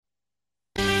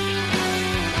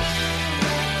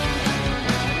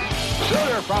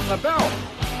from the belt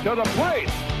to the plate.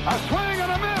 A swing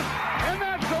and a miss, and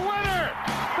that's the winner.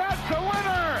 That's the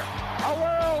winner. A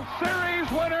World Series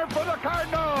winner for the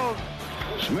Cardinals.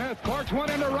 Smith corks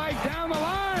one into right down the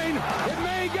line. It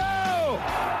may go.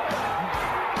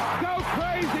 Go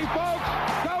crazy, folks.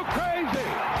 Go crazy.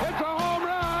 It's a home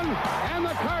run, and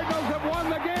the Cardinals have won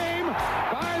the game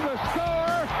by the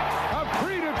score of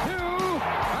 3-2,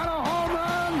 and a home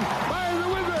run by the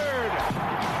Wizard.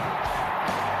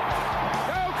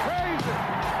 Go crazy.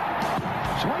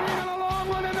 Swinging a long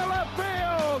one into left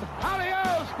field.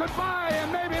 Adios, goodbye,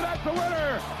 and maybe that's the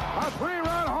winner. A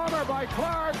 3-run homer by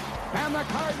Clark. And the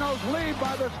Cardinals lead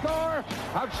by the score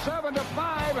of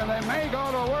 7-5, and they may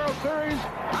go to a World Series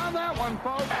on that one,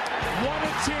 folks. What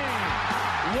a team.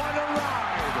 What a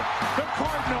ride. The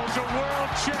Cardinals are world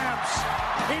champs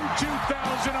in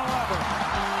 2011.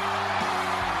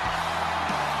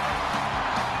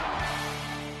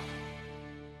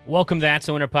 Welcome to That's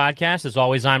the Winner podcast. As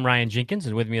always, I'm Ryan Jenkins,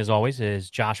 and with me, as always, is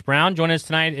Josh Brown. Joining us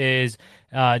tonight is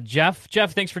Jeff.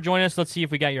 Jeff, thanks for joining us. Let's see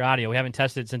if we got your audio. We haven't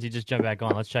tested it since you just jumped back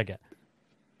on. Let's check it.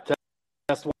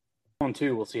 Test 1,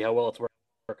 2. We'll see how well it's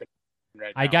working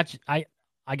right now. I got you. I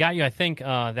got you. I think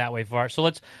that way far. So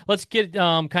let's get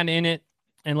kind of in it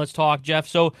and let's talk, Jeff.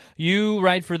 So you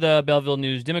write for the Belleville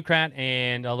News Democrat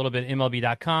and a little bit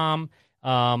MLB.com.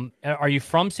 Are you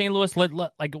from St. Louis?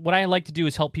 Like what I like to do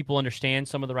is help people understand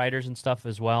some of the writers and stuff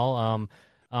as well.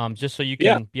 Just so you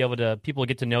can be able to people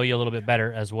get to know you a little bit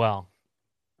better as well.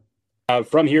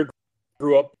 From here,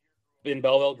 grew up in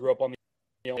Belleville. Grew up on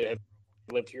the.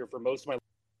 Lived here for most of my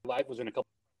life. Was in a couple.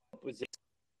 Was in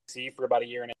DC for about a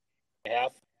year and a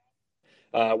half.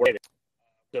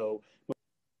 So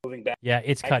moving back. Yeah,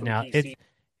 it's cutting out.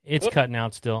 It's cutting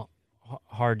out still.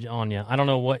 Hard on you. I don't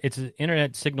know what it's an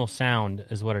internet signal sound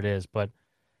is what it is, but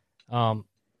all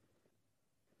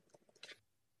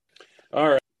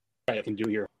right, I can do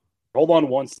here. Hold on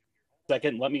 1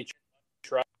 second. Let me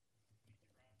try.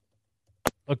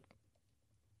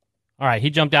 All right,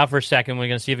 he jumped out for a second. We're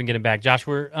going to see if we can get him back. Josh,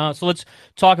 so let's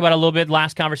talk about a little bit.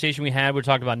 Last conversation we had, we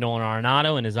talked about Nolan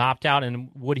Arenado and his opt-out, and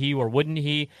would he or wouldn't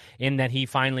he, in that he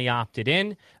finally opted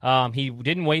in. He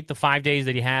didn't wait the 5 days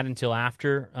that he had until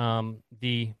after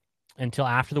the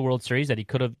World Series that he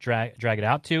could have drag it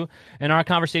out to. In our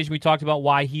conversation, we talked about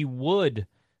why he would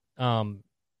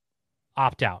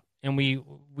opt out. And we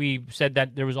said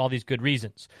that there was all these good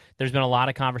reasons. There's been a lot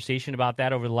of conversation about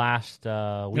that over the last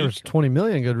week. There's 20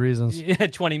 million good reasons. Yeah,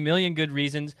 20 million good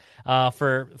reasons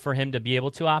for him to be able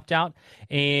to opt out,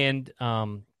 and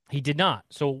he did not.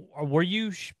 So, were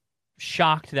you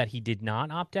shocked that he did not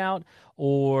opt out,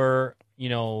 or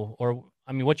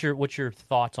what's your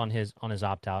thoughts on his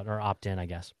opt out or opt in? I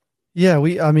guess. Yeah,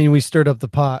 we stirred up the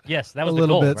pot. Yes, that was a the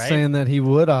little goal, bit, right? saying that he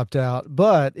would opt out.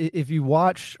 But if you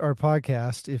watch our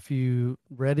podcast, if you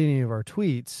read any of our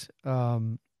tweets,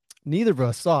 neither of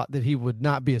us thought that he would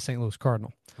not be a St. Louis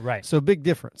Cardinal. Right. So big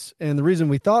difference. And the reason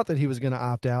we thought that he was going to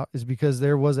opt out is because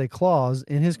there was a clause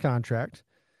in his contract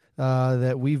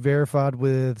that we verified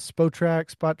with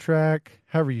Spotrac,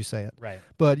 however you say it. Right.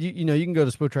 But you can go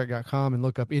to Spotrac.com and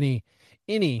look up any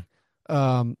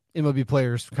MLB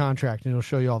player's contract, and it'll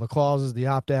show you all the clauses, the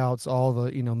opt-outs, all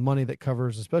the money that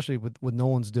covers, especially with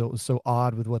Nolan's deal. It was so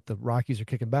odd with what the Rockies are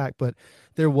kicking back, but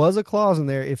there was a clause in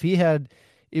there. If he had,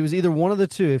 it was either one of the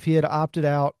two. If he had opted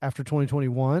out after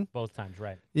 2021, both times,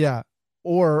 right? Yeah,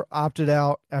 or opted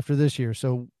out after this year.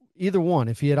 So either one,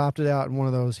 if he had opted out in one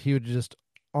of those, he would just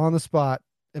on the spot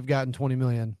have gotten $20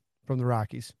 million from the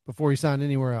Rockies before he signed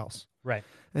anywhere else. Right.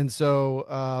 And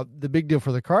so the big deal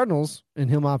for the Cardinals and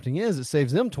him opting in is it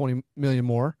saves them $20 million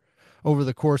more over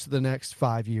the course of the next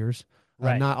 5 years.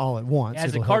 Right. Not all at once.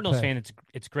 As a Cardinals fan,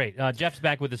 it's great. Jeff's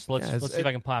back with us. Let's see if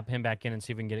I can pop him back in and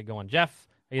see if we can get it going. Jeff,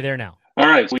 are you there now? All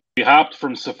right, so we hopped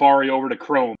from Safari over to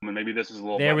Chrome, and maybe this is a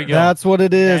little There better. we go. That's what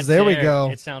it is. There we go.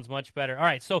 It sounds much better. All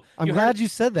right, so I'm glad you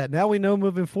said that. Now we know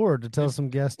moving forward to tell some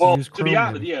guests Well, to use to Chrome. be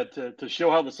honest, to show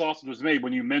how the sausage was made,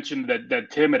 when you mentioned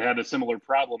that Tim had a similar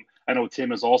problem, I know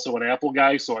Tim is also an Apple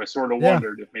guy, so I sort of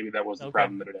wondered if maybe that was the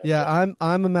problem that it had. Yeah,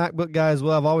 I'm a MacBook guy as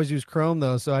well. I've always used Chrome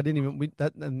though, so I didn't even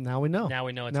and now we know. Now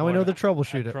we know. Now we know the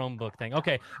troubleshoot it. Chromebook thing.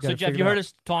 Okay, so Jeff, you heard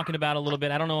us talking about it a little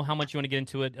bit. I don't know how much you want to get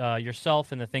into it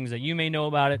yourself and the things that you may know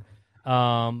about it.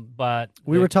 But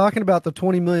we were talking about the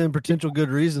 20 million potential good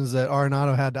reasons that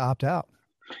Arenado had to opt out.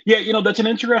 Yeah, that's an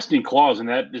interesting clause, and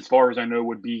that, as far as I know,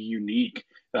 would be unique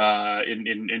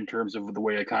in terms of the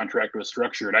way a contract was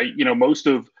structured.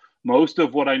 Most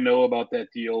of what I know about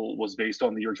that deal was based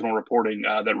on the original reporting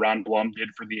that Ron Blum did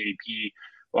for the AP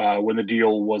when the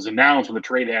deal was announced, when the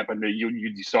trade happened.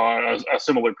 You saw a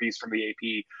similar piece from the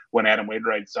AP when Adam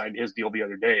Wainwright signed his deal the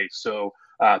other day. So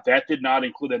That did not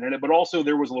include that in it, but also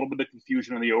there was a little bit of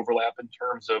confusion in the overlap in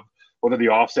terms of whether the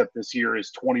offset this year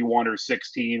is 21 or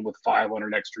 16 with 5 on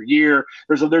an extra year.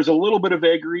 There's a little bit of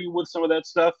vagary with some of that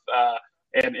stuff.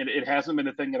 And it hasn't been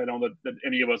a thing that I know that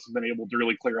any of us have been able to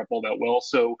really clear up all that well.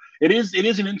 So it is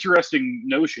an interesting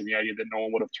notion, the idea that no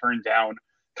one would have turned down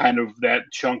kind of that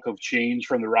chunk of change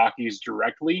from the Rockies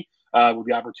directly with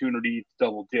the opportunity to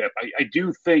double dip. I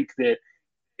do think that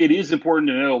it is important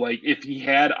to know, like, if he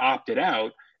had opted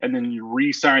out and then you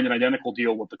re-signed an identical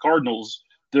deal with the Cardinals,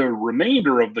 the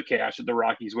remainder of the cash that the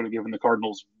Rockies would have given the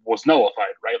Cardinals was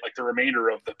nullified, right? Like the remainder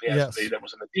of the cash that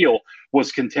was in the deal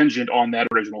was contingent on that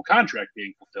original contract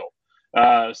being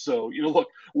fulfilled. So, look,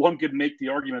 one could make the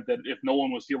argument that if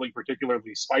Nolan was feeling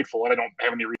particularly spiteful, and I don't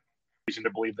have any reason to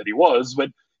believe that he was,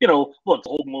 but, look,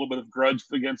 holding a little bit of grudge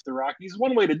against the Rockies,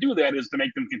 one way to do that is to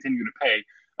make them continue to pay.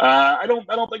 I don't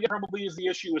think it probably is the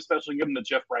issue, especially given that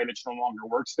Jeff Bridich no longer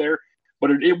works there.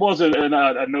 But it was a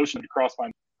notion that crossed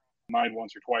my mind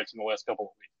once or twice in the last couple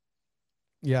of weeks.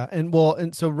 Yeah,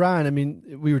 and so Ryan, I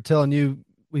mean, we were telling you,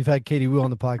 we've had Katie Wu on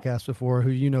the podcast before,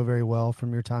 who you know very well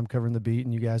from your time covering the beat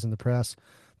and you guys in the press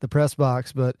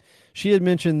box. But she had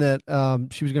mentioned that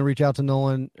she was going to reach out to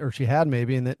Nolan, or she had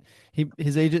maybe, and that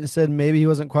his agent said maybe he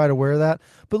wasn't quite aware of that.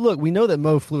 But look, we know that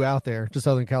Mo flew out there to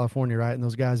Southern California, right? And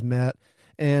those guys met.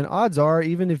 And odds are,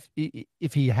 even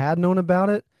if he had known about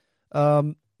it,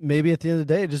 maybe at the end of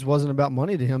the day, it just wasn't about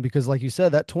money to him, because like you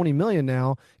said, that $20 million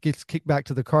now gets kicked back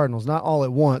to the Cardinals, not all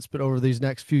at once, but over these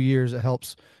next few years, it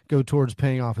helps go towards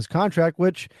paying off his contract,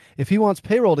 which if he wants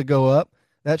payroll to go up,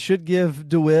 that should give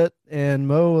DeWitt and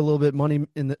Mo a little bit more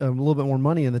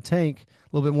money in the tank,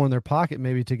 a little bit more in their pocket,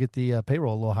 maybe to get the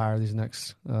payroll a little higher these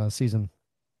next season.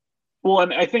 Well,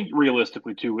 and I think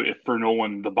realistically too, if for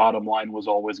Nolan, the bottom line was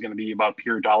always going to be about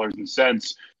pure dollars and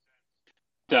cents,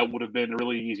 that would have been a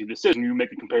really easy decision. You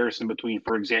make a comparison between,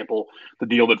 for example, the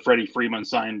deal that Freddie Freeman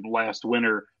signed last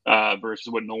winter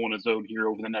versus what Nolan is owed here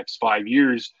over the next 5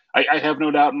 years. I have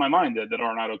no doubt in my mind that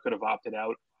Arenado could have opted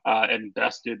out and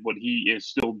invested what he is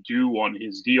still due on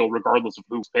his deal, regardless of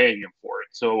who's paying him for it.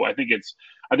 So I think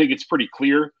it's pretty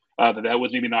clear that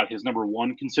was maybe not his number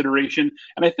one consideration.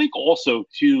 And I think also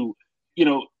too,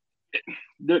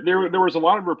 there was a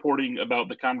lot of reporting about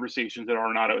the conversations that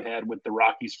Arenado had with the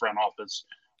Rockies front office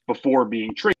before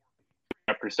being traded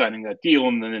after signing that deal,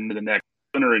 and then into the next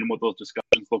winter, and what those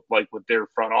discussions looked like with their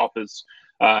front office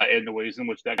and the ways in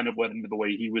which that kind of led into the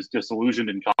way he was disillusioned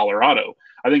in Colorado.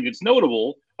 I think it's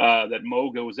notable that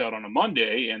Mo goes out on a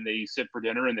Monday and they sit for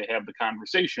dinner and they have the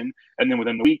conversation, and then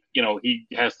within the week, he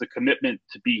has the commitment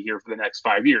to be here for the next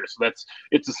 5 years. So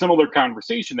it's a similar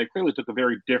conversation. They clearly took a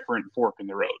very different fork in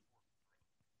the road.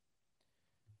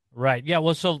 Right. Yeah.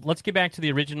 Well, so let's get back to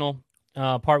the original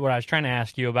part where I was trying to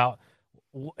ask you about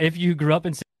if you grew up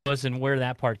in St. Louis and where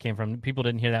that part came from. People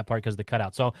didn't hear that part because of the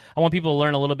cutout. So I want people to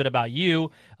learn a little bit about you,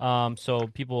 so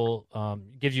people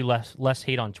gives you less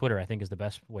hate on Twitter, I think is the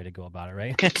best way to go about it,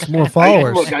 right? More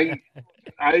followers.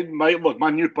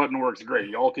 My mute button works great.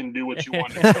 Y'all can do what you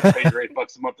want. Pay your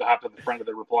 $8 a month to hop to the front of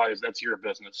the replies. That's your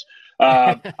business.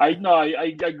 I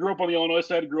grew up on the Illinois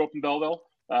side. I grew up in Belleville.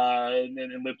 And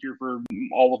lived here for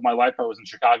all of my life. I was in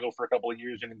Chicago for a couple of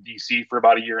years and in DC for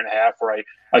about a year and a half, where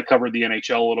I covered the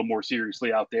NHL a little more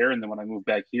seriously out there. And then when I moved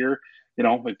back here,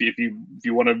 if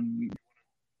you want to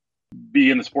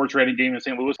be in the sports writing game in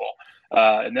St. Louis ball,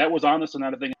 and that was honestly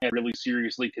not a thing I really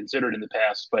seriously considered in the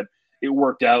past, but it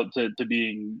worked out to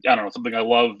being, I don't know, something I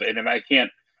love. And I can't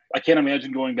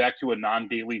imagine going back to a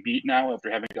non-daily beat now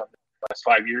after having done the last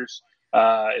 5 years.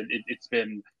 It's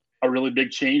been a really big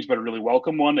change, but a really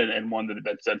welcome one, and one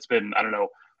that's been, I don't know,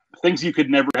 things you could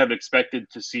never have expected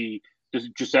to see.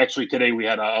 Just actually today we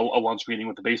had a lunch meeting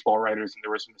with the baseball writers, and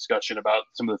there was some discussion about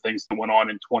some of the things that went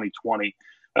on in 2020,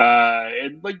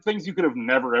 and like things you could have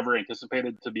never ever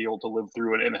anticipated to be able to live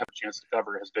through and have a chance to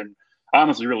cover has been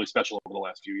honestly really special over the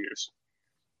last few years.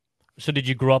 So did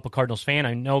you grow up a Cardinals fan?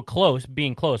 I know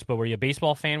being close, but were you a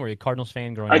baseball fan? Were you a Cardinals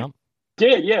fan growing up?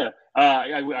 Did, yeah.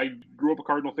 I grew up a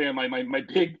Cardinal fan. My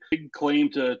big claim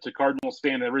to Cardinals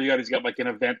fan, everybody's got like an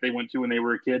event they went to when they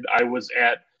were a kid. I was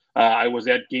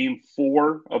at Game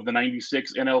 4 of the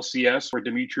 '96 NLCS where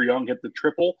Dimitri Young hit the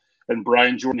triple and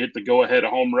Brian Jordan hit the go-ahead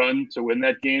home run to win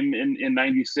that game in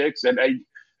 '96. And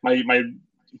my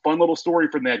fun little story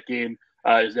from that game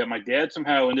is that my dad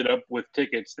somehow ended up with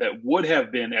tickets that would have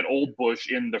been at Old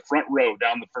Busch in the front row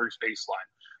down the first baseline.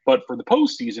 But for the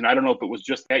postseason, I don't know if it was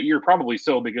just that year, probably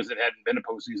so, because it hadn't been a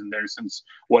postseason there since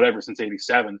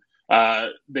 '87.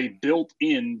 They built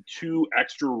in 2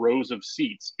 extra rows of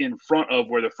seats in front of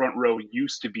where the front row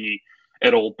used to be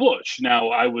at Old Busch. Now,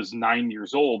 I was 9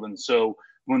 years old, and so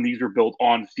when these were built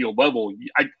on field level,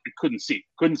 I couldn't see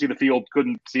the field,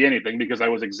 couldn't see anything because I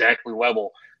was exactly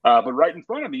level. But right in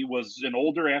front of me was an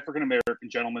older African-American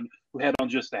gentleman who had on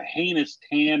just a heinous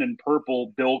tan and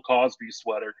purple Bill Cosby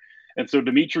sweater. And so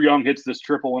Dimitri Young hits this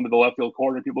triple into the left field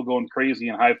corner, people going crazy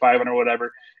and high-fiving or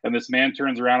whatever. And this man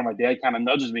turns around and my dad kind of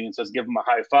nudges me and says, give him a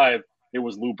high five. It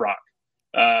was Lou Brock.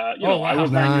 I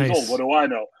was 9 years old. What do I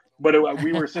know? But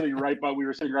we were sitting right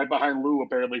behind Lou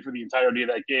apparently for the entirety of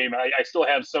that game. And I still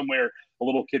have somewhere a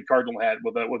little kid Cardinal hat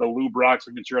with a Lou Brock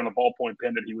signature on a ballpoint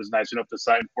pen that he was nice enough to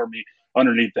sign for me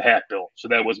underneath the hat bill. So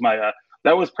that was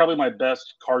probably my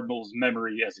best Cardinals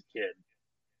memory as a kid.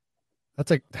 That's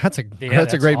a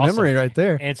great awesome memory right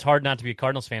there. And it's hard not to be a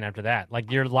Cardinals fan after that. Like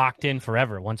you're locked in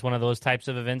forever. Once one of those types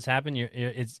of events happen, you're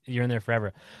in there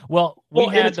forever. Well, we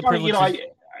had the privilege.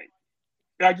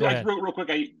 I just real quick.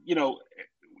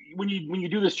 When you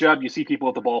do this job, you see people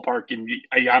at the ballpark, and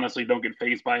I honestly don't get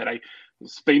fazed by it. I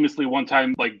famously one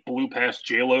time blew past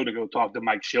J-Lo to go talk to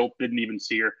Mike Schilt. Didn't even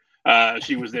see her.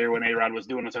 She was there when A-Rod was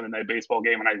doing a Sunday night baseball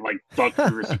game, and I ducked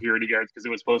through security guards because it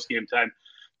was post game time.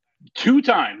 2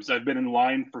 times I've been in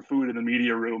line for food in the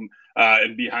media room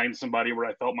and behind somebody where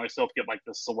I felt myself get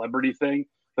the celebrity thing.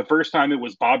 The first time it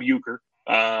was Bob Uecker,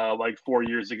 4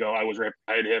 years ago. I was right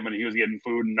behind him and he was getting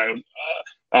food, and I was.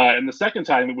 And the second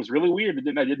time it was really weird.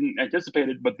 I didn't anticipate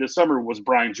it, but this summer was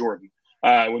Brian Jordan.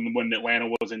 When Atlanta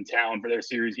was in town for their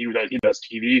series, he does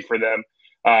TV for them.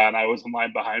 And I was in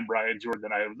line behind Brian Jordan.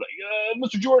 And I was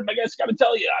like, Mr. Jordan, I guess I got to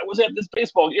tell you, I was at this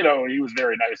baseball. He was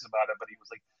very nice about it, but he was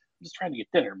like, I'm just trying to get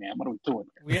dinner, man. What are we doing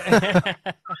here?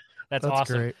 That's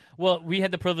awesome. Great. Well, we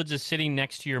had the privilege of sitting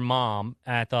next to your mom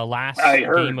at the last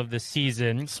game of the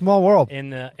season. Small world.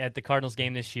 At the Cardinals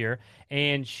game this year,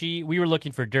 and we were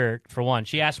looking for dirt for one.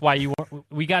 She asked why you weren't.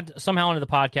 We got somehow into the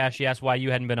podcast. She asked why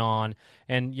you hadn't been on,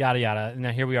 and yada yada. And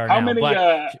now here we are.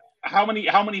 How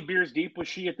many beers deep was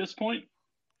she at this point?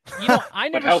 I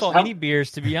never saw any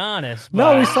beers, to be honest.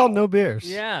 But, no, we saw no beers.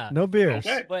 Yeah, no beers.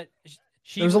 Okay. But.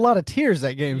 There was a lot of tears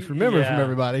that game, from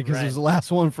everybody, because it was the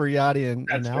last one for Yachty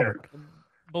and Albert.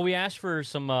 But we asked for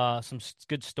some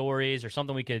good stories or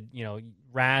something we could,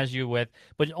 razz you with.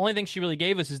 But the only thing she really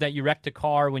gave us is that you wrecked a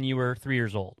car when you were 3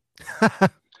 years old. I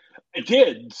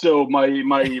did. So my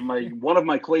one of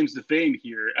my claims to fame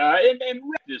here, and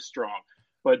wrecked is strong.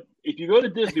 But if you go to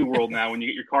Disney World now, when you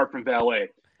get your car from valet,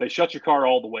 they shut your car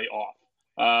all the way off.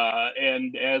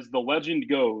 And as the legend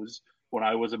goes, when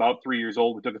I was about 3 years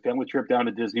old, we took a family trip down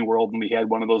to Disney World, and we had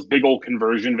one of those big old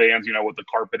conversion vans, with the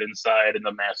carpet inside and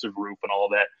the massive roof and all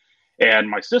that. And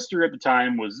my sister at the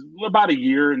time was about a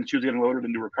year, and she was getting loaded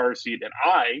into her car seat. And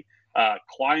I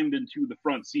climbed into the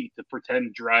front seat to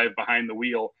pretend drive behind the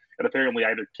wheel, and apparently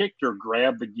either kicked or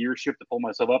grabbed the gear shift to pull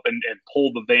myself up and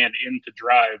pull the van into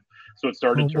drive. So it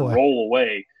started to roll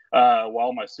away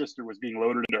while my sister was being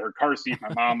loaded into her car seat.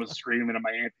 My mom was screaming and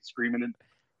my aunt was screaming. And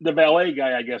the valet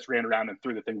guy, I guess, ran around and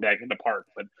threw the thing back into park.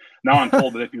 But now I'm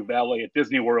told that if you valet at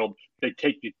Disney World, they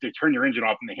turn your engine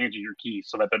off and they hand you your keys,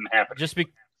 so that doesn't happen.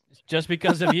 Just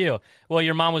because of you. Well,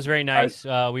 your mom was very nice.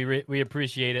 We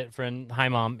appreciate it. Hi,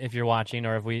 Mom, if you're watching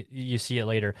or if you see it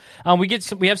later.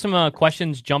 We have some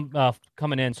questions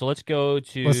coming in, so let's go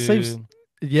to.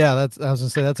 I was gonna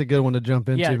say that's a good one to jump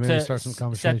into. Maybe start some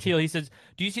conversation. Seth Teal, he says,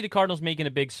 "Do you see the Cardinals making a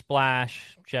big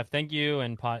splash?" Jeff, thank you,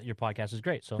 and your podcast is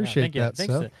great. So appreciate that.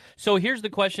 Thanks. Seth. So here's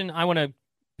the question I want to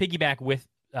piggyback with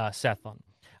Seth on.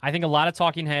 I think a lot of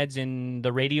talking heads in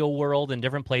the radio world and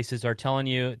different places are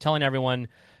telling everyone.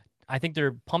 I think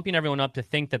they're pumping everyone up to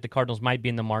think that the Cardinals might be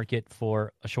in the market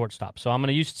for a shortstop. So I'm going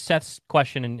to use Seth's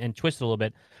question and twist it a little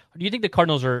bit. Do you think the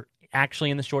Cardinals are actually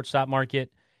in the shortstop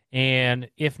market? And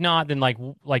if not, then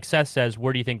like Seth says,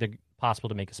 where do you think they're possible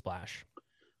to make a splash?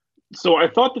 So I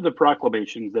thought that the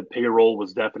proclamations that payroll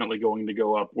was definitely going to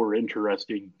go up were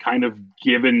interesting, kind of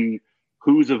given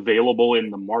who's available in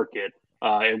the market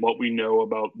and what we know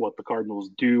about what the Cardinals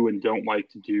do and don't like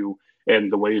to do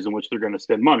and the ways in which they're going to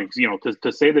spend money.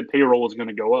 To say that payroll is going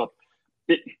to go up,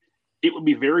 it would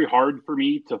be very hard for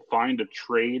me to find a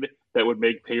trade that would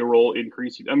make payroll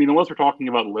increase. I mean, unless we're talking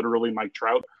about literally Mike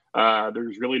Trout,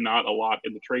 there's really not a lot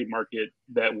in the trade market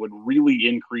that would really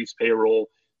increase payroll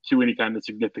to any kind of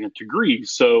significant degree.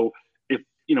 So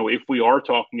if we are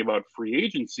talking about free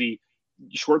agency,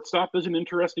 shortstop is an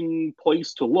interesting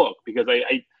place to look because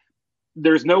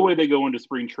there's no way they go into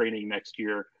spring training next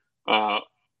year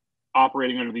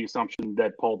operating under the assumption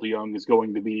that Paul DeJong is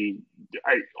going to be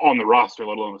on the roster,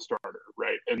 let alone a starter,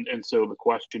 right? And so the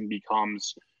question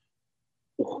becomes,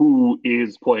 who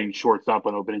is playing shortstop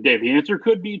on opening day? The answer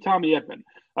could be Tommy Edman.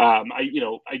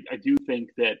 I do think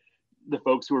that the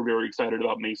folks who are very excited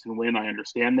about Mason Wynn. I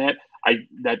understand that.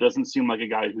 That doesn't seem like a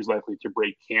guy who's likely to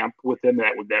break camp with him.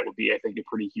 That would be, I think, a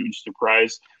pretty huge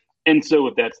surprise. And so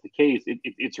if that's the case,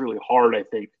 it's really hard, I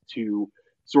think, to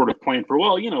sort of plan for, 2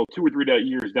 or 3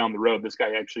 years down the road, this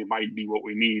guy actually might be what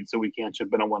we need, so we can't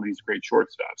jump in on one of these great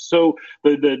shortstops. So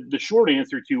the short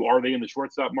answer to are they in the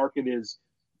shortstop market is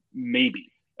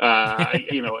maybe. Right,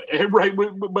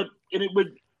 but it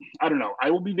would. I don't know. I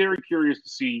will be very curious to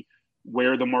see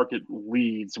where the market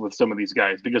leads with some of these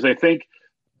guys, because I think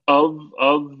of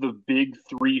the big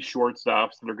three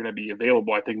shortstops that are going to be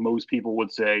available, I think most people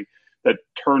would say that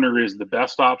Turner is the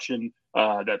best option,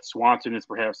 that Swanson is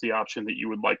perhaps the option that you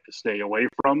would like to stay away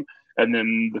from. And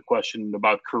then the question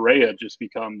about Correa just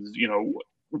becomes,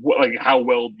 how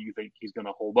well do you think he's going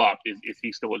to hold up? Is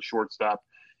he still a shortstop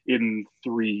in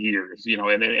 3 years?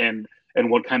 And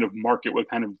what kind of market, what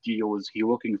kind of deal is he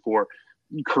looking for?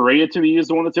 Correa, to me, is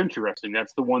the one that's interesting.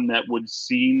 That's the one that would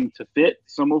seem to fit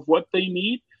some of what they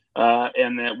need.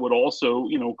 And that would also,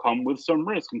 come with some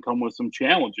risk and come with some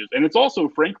challenges. And it's also,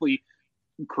 frankly,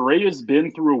 Correa's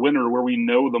been through a winter where we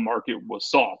know the market was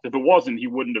soft. If it wasn't, he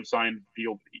wouldn't have signed the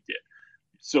deal that he did.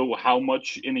 So how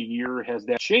much in a year has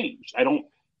that changed? I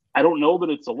don't know that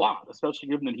it's a lot, especially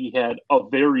given that he had a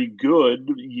very good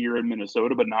year in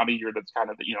Minnesota, but not a year that's kind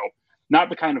of, not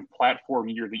the kind of platform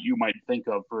year that you might think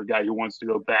of for a guy who wants to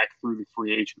go back through the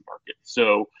free agent market.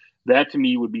 So that, to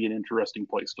me, would be an interesting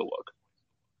place to look.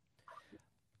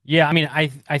 Yeah, I mean,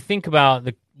 I think about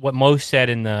what Mo said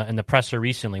in the presser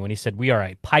recently when he said we are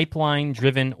a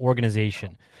pipeline-driven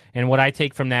organization, and what I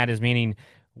take from that is meaning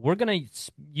we're going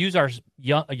to use our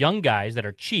young guys that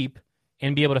are cheap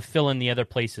and be able to fill in the other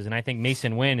places. And I think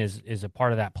Mason Wynn is a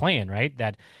part of that plan, right?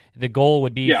 That the goal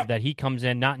would be that he comes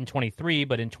in not in 23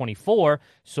 but in 24,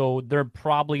 so they're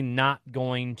probably not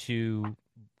going to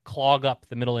clog up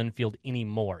the middle infield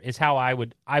anymore, is how I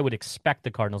would expect the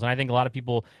Cardinals. And I think a lot of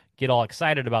people get all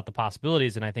excited about the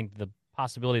possibilities, and I think the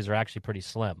possibilities are actually pretty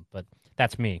slim, but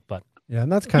that's me. But yeah,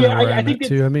 and that's kind of where I'm at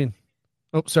too. I mean,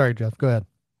 sorry, Jeff, go ahead.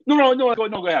 No, go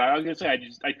ahead. I was going to say,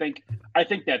 I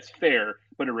think that's fair,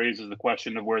 but it raises the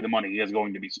question of where the money is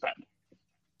going to be spent.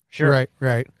 Sure.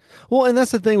 Right. Well, and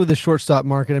that's the thing with the shortstop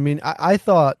market. I mean, I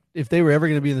thought if they were ever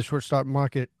going to be in the shortstop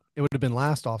market, it would have been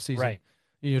last offseason. Right.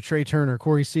 Trey Turner,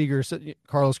 Corey Seager,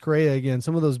 Carlos Correa, again,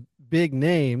 some of those big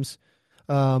names.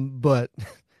 But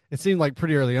it seemed like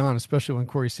pretty early on, especially when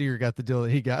Corey Seager got the deal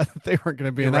that he got, that they weren't going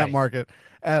to be in that market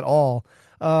at all.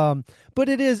 But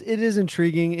it is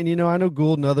intriguing. And, I know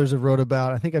Gould and others have wrote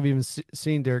about, I think I've even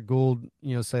seen Derek Gould,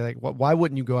 say like, why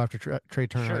wouldn't you go after Trey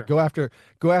Turner? Sure. Like,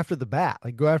 go after the bat,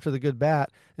 like go after the good bat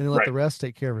and then let the rest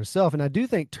take care of itself. And I do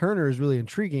think Turner is really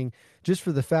intriguing just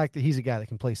for the fact that he's a guy that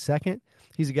can play second.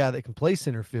 He's a guy that can play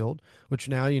center field, which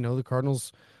now, the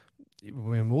Cardinals,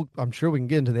 I'm sure we can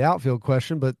get into the outfield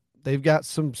question, but they've got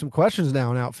some questions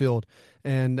now in outfield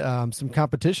and some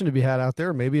competition to be had out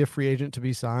there, maybe a free agent to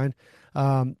be signed.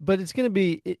 But it's going to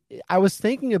be, I was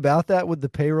thinking about that with the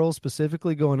payroll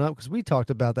specifically going up, because we talked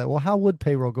about that. Well, how would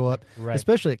payroll go up,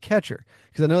 especially at catcher?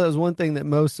 Because I know that was one thing that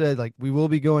Mo said, like, we will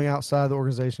be going outside the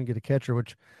organization to get a catcher,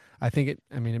 which I think it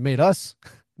made us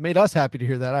happy to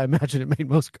hear that. I imagine it made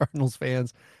most Cardinals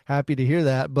fans happy to hear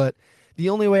that. But the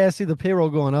only way I see the payroll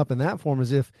going up in that form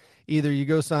is if either you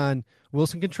go sign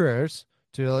Wilson Contreras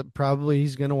to probably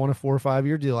he's going to want a 4 or 5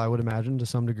 year deal, I would imagine, to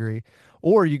some degree,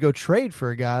 or you go trade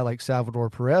for a guy like Salvador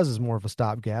Perez is more of a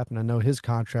stopgap. And I know his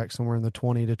contract somewhere in the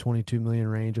 20 to 22 million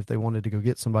range if they wanted to go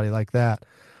get somebody like that.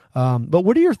 But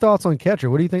what are your thoughts on catcher?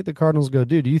 What do you think the Cardinals go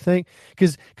do? Do you think,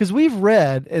 because we've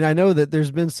read, and I know that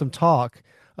there's been some talk,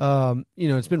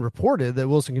 it's been reported that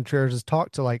Wilson Contreras has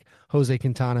talked to like Jose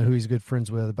Quintana, who he's good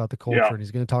friends with, about the culture, and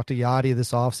he's going to talk to Yadi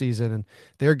this offseason, and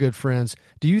they're good friends.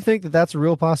 Do you think that that's a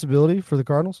real possibility for the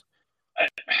Cardinals?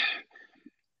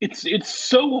 It's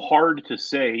so hard to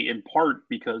say, in part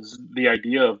because the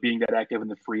idea of being that active in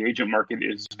the free agent market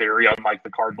is very unlike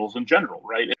the Cardinals in general,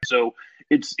 right? And so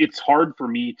it's hard for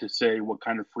me to say what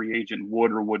kind of free agent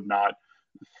would or would not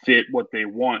fit what they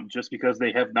want, just because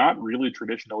they have not really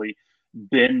traditionally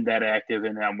been that active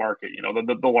in that market.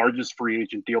 The largest free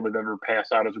agent deal they've ever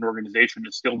passed out as an organization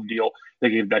is still the deal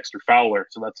they gave Dexter Fowler.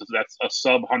 So that's a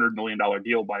sub $100 million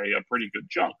deal by a pretty good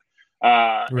chunk.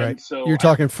 Right. And so you're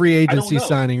talking free agency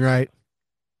signing, right?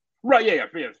 Right. Yeah.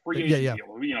 Free agent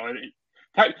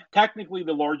deal. Technically,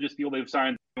 the largest deal they've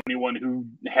signed, anyone who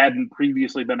hadn't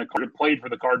previously been played for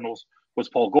the Cardinals, was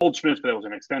Paul Goldschmidt, but that was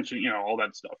an extension. All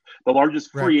that stuff. The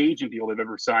largest free agent deal they've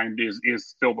ever signed is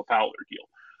still the Fowler deal.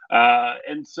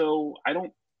 And so I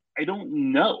don't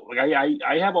know. Like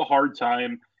I have a hard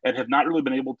time and have not really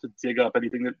been able to dig up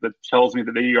anything that tells me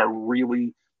that they are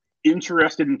really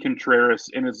interested in Contreras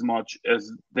in as much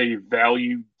as they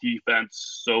value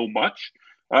defense so much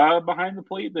behind the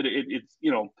plate that it's,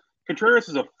 Contreras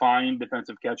is a fine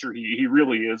defensive catcher. He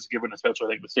really is, given especially I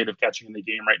think the state of catching in the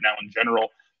game right now in general.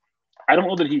 I don't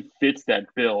know that he fits that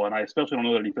bill, and I especially don't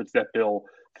know that he fits that bill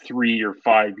 3 or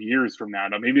 5 years from now.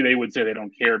 Now, maybe they would say they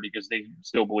don't care because they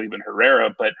still believe in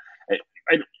Herrera, but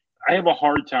I have a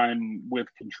hard time with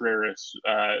Contreras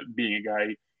being a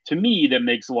guy, to me, that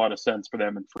makes a lot of sense for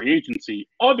them in free agency,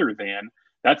 other than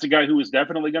that's a guy who is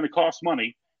definitely going to cost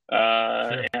money.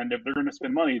 Sure. And if they're going to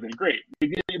spend money, then great.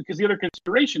 Because the other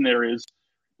consideration there is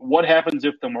what happens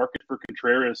if the market for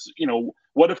Contreras,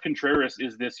 what if Contreras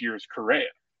is this year's Correa,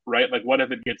 right? Like, what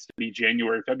if it gets to be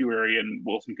January, February, and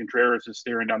Wilson Contreras is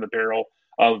staring down the barrel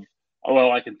of,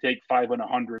 I can take 5 and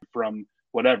 100 from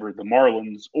whatever, the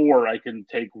Marlins, or I can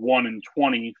take 1 and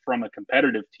 20 from a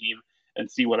competitive team and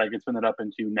see what I can spin it up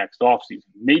into next offseason.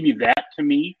 Maybe that, to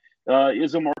me,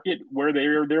 is a market where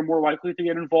they're more likely to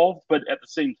get involved. But at the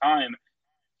same time,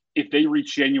 if they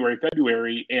reach January,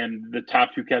 February, and the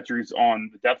top 2 catchers on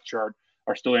the depth chart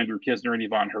are still Andrew Knizner and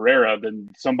Ivan Herrera, then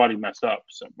somebody messed up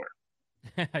somewhere.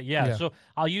 Yeah. So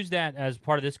I'll use that as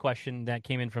part of this question that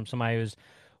came in from somebody who's,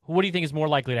 what do you think is more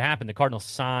likely to happen? The Cardinals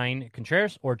sign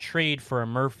Contreras or trade for a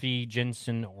Murphy,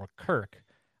 Jensen, or Kirk?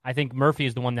 I think Murphy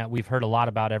is the one that we've heard a lot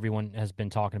about. Everyone has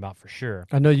been talking about for sure.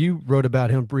 I know you wrote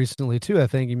about him recently too. I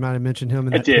think you might have mentioned him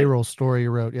in that payroll story you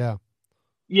wrote. Yeah.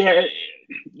 Yeah.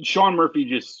 Sean Murphy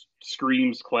just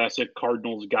screams classic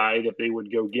Cardinals guy that they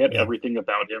would go get. Yeah. Everything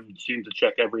about him seems to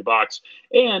check every box.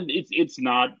 And it's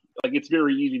not like, it's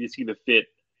very easy to see the fit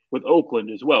with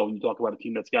Oakland as well. When you talk about a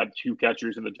team that's got 2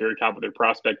 catchers in the very top of their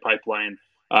prospect pipeline,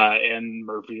 and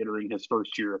Murphy entering his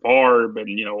first year of ARB,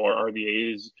 and are the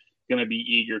A's going to be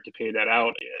eager to pay that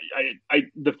out?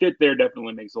 The fit there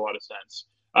definitely makes a lot of sense.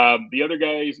 The other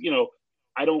guys,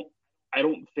 I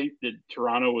don't think that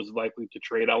Toronto is likely to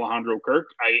trade Alejandro Kirk.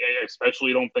 I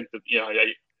especially don't think that,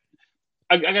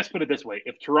 I guess put it this way.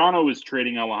 If Toronto is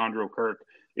trading Alejandro Kirk,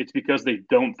 it's because they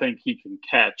don't think he can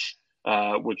catch,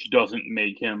 which doesn't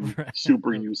make him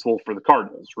super useful for the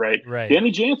Cardinals, right?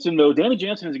 Danny Jansen, though,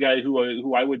 is a guy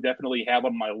who I would definitely have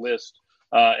on my list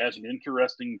as an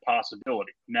interesting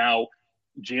possibility. Now,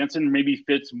 Jansen maybe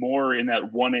fits more in that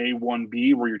 1A,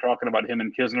 1B, where you're talking about him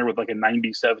and Knizner with like a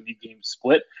 90-70 game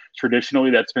split.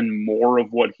 Traditionally, that's been more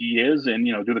of what he is. And,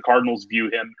 do the Cardinals view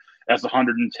him as a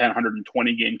 110,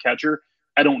 120 game catcher?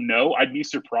 I don't know. I'd be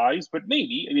surprised, but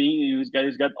maybe. I mean, he's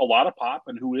got a lot of pop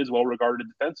and who is well regarded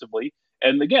defensively.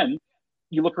 And again,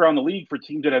 you look around the league for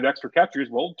teams that have extra catchers.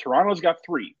 Well, Toronto's got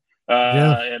 3.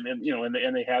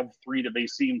 And they have 3 that they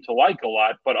seem to like a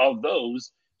lot. But of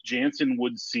those, Jansen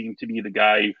would seem to be the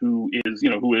guy who is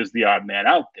the odd man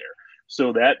out there.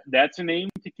 So that's a name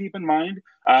to keep in mind.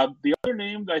 The other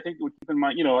name that I think would keep in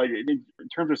mind, in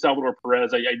terms of Salvador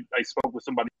Perez, I spoke with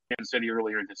somebody in Kansas City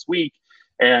earlier this week,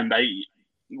 and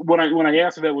when I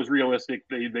asked if that was realistic,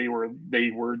 I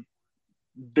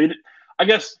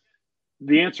guess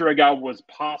the answer I got was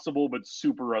possible, but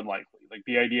super unlikely. Like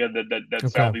the idea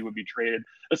that Salvi would be traded,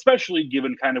 especially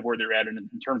given kind of where they're at in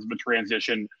terms of a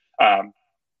transition,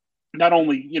 not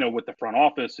only, with the front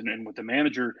office and with the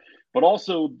manager, but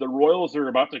also the Royals are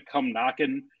about to come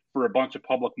knocking for a bunch of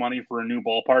public money for a new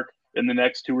ballpark in the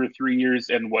next 2 or 3 years.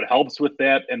 And what helps with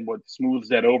that and what smooths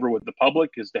that over with the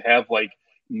public is to have like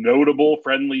notable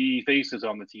friendly faces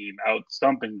on the team out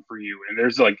stumping for you. And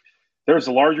there's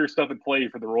larger stuff at play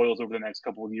for the Royals over the next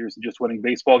couple of years than just winning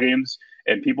baseball games.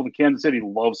 And people in Kansas City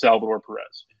love Salvador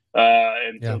Perez.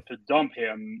 So to dump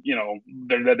him,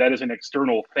 that is an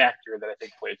external factor that I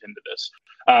think plays into this.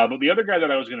 But the other guy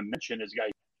that I was going to mention is a guy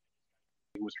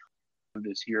who was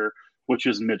this year, which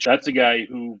is Mitch. That's a guy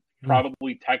who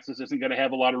probably Texas isn't going to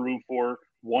have a lot of room for.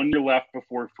 1 year left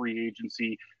before free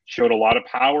agency, showed a lot of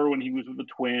power when he was with the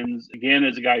Twins. Again,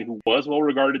 as a guy who was well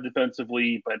regarded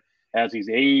defensively, but as he's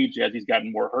aged, as he's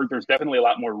gotten more hurt, there's definitely a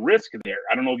lot more risk there.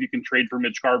 I don't know if you can trade for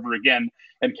Mitch Garver again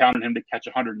and count on him to catch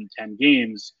 110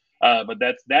 games. But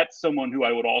that's someone who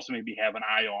I would also maybe have an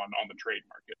eye on the trade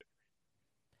market.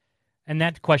 And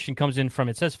that question comes in from,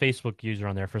 it says Facebook user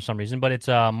on there for some reason, but it's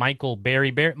Michael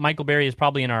Berry. Michael Berry is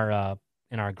probably in our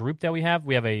group that we have.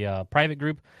 We have a private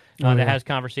group that has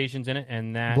conversations in it,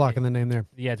 and that blocking the name there.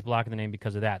 Yeah, it's blocking the name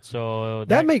because of that. So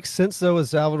that makes sense though with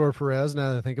Salvador Perez.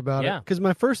 Now that I think about it, because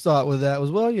my first thought with that was,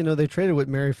 well, they traded with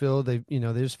Merrifield. They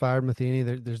just fired Matheny.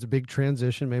 There's a big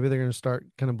transition. Maybe they're going to start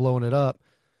kind of blowing it up.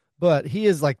 But he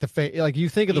is like like you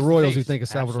think of the Royals, you think of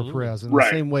Salvador Perez in the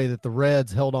same way that the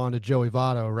Reds held on to Joey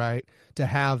Votto, right? To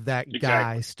have that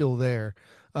guy still there.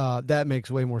 That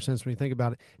makes way more sense when you think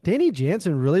about it. Danny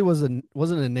Jansen really wasn't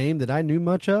a name that I knew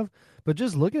much of, but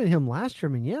just looking at him last year,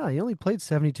 I mean, yeah, he only played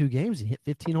 72 games. He hit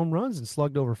 15 home runs and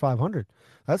slugged over 500.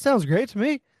 That sounds great to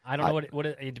me. I don't know what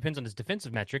it depends on his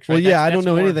defensive metrics. Right? Well, yeah, I don't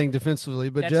know more, anything defensively,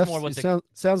 but Jeff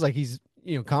sounds like he's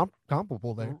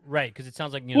comparable there, right? Because it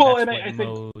sounds like well, that's and what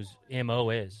I Mo's MO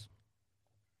is.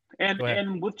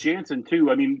 And with Jansen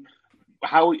too, I mean,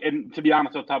 and to be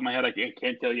honest, off the top of my head, I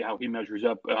can't tell you how he measures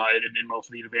up in most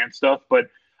of the advanced stuff, but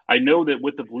I know that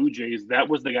with the Blue Jays, that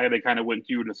was the guy they kind of went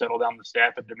to settle down the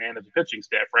staff and demand of the pitching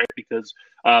staff, right? Because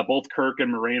both Kirk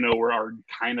and Moreno are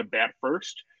kind of bat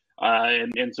first.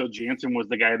 And so Jansen was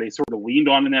the guy they sort of leaned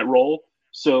on in that role.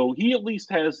 So he at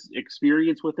least has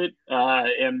experience with it,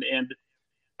 and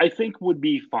I think would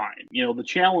be fine. The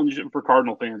challenge for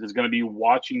Cardinal fans is going to be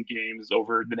watching games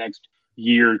over the next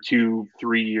year, 2,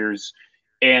 3 years,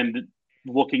 and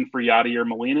looking for Yadier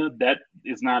Molina. That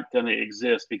is not going to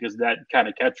exist because that kind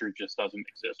of catcher just doesn't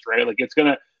exist, right? Like it's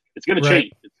gonna right.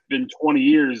 change. It's been 20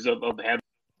 years of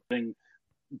having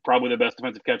probably the best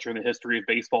defensive catcher in the history of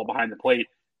baseball behind the plate.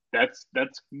 That's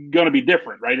going to be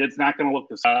different, right? It's not going to look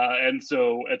the same. And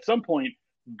so at some point,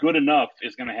 good enough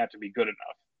is going to have to be good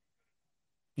enough.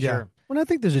 Yeah. Sure. Well, I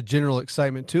think there's a general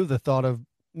excitement too, the thought of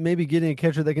maybe getting a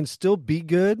catcher that can still be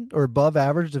good or above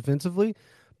average defensively,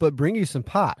 but bring you some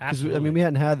pop. Because I mean, we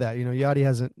hadn't had that. Yadi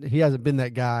hasn't been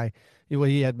that guy.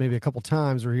 He had maybe a couple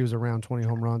times where he was around 20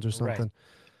 home runs or something. Right.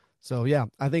 So yeah,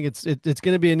 I think it's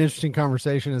going to be an interesting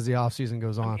conversation as the offseason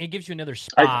goes on. It gives you another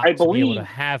spot to be able to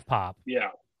have pop. Yeah.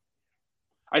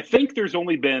 I think there's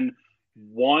only been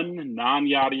one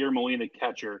non-Yadier Molina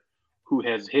catcher who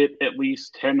has hit at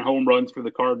least 10 home runs for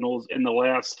the Cardinals in the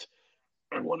last,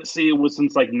 I want to say it was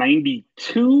since like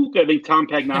 92. I think Tom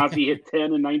Pagnozzi hit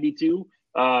 10 in 92.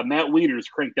 Matt Wieters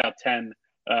cranked out 10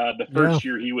 the first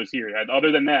year he was here. And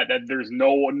other than that, there's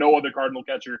no other Cardinal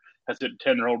catcher has hit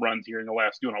 10 home runs here in the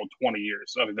last 20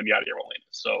 years other than Yadier Molina.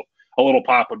 So a little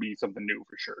pop would be something new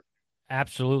for sure.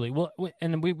 Absolutely. Well,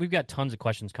 and we've got tons of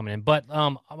questions coming in, but I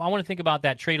want to think about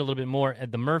that trade a little bit more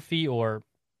at the Murphy or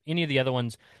any of the other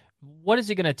ones. What is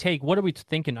it going to take? What are we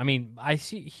thinking? I mean,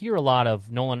 hear a lot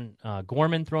of Nolan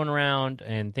Gorman thrown around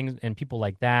and things and people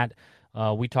like that.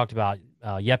 We talked about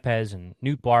Yepez and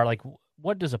Nootbaar. Like,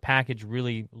 what does a package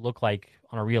really look like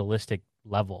on a realistic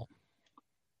level?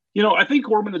 I think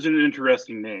Gorman is an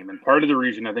interesting name, and part of the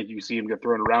reason I think you see him get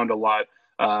thrown around a lot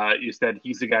is that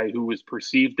he's a guy who is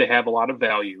perceived to have a lot of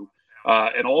value,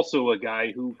 and also a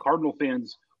guy who Cardinal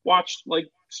fans watched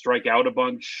strike out a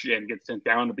bunch and get sent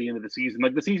down at the end of the season.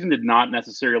 Like the season did not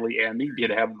necessarily end. He did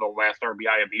have the last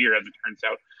RBI of the year, as it turns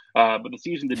out, but the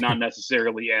season did not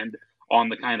necessarily end on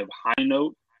the kind of high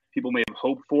note people may have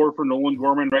hoped for Nolan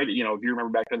Gorman, right? If you remember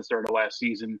back at the start of last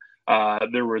season,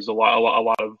 there was a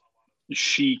lot of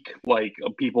chic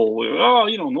people.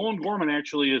 Nolan Gorman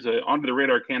actually is a under the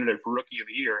radar candidate for Rookie of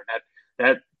the Year, and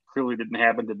that clearly didn't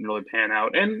happen. Didn't really pan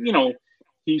out, and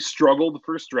he struggled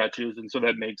for stretches, and so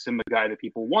that makes him a guy that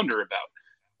people wonder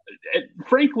about.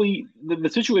 Frankly, the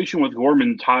situation with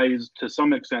Gorman ties to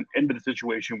some extent into the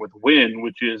situation with Winn,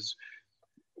 which is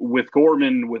with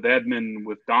Gorman, with Edman,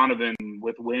 with Donovan,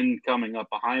 with Winn coming up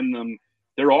behind them.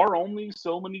 There are only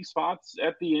so many spots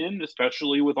at the end,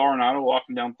 especially with Arenado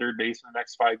walking down third base in the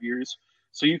next 5 years.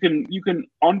 So you can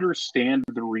understand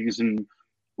the reason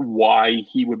why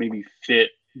he would maybe fit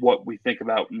what we think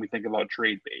about when we think about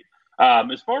trade bait.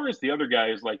 As far as the other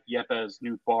guys like Yepez,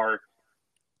 Nootbaar,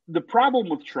 the problem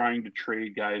with trying to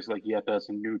trade guys like Yepez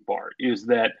and Nootbaar is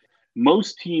that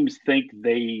most teams think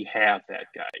they have that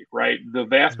guy, right? The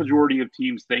vast majority of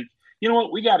teams think,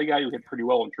 we got a guy who hit pretty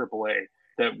well in AAA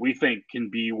that we think can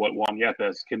be what Juan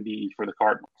Yepez can be for the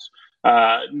Cardinals.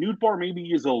 Nootbaar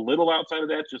maybe is a little outside of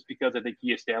that just because I think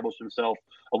he established himself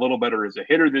a little better as a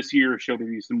hitter this year, showed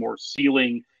maybe some more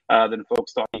ceiling than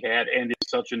folks thought he had, and is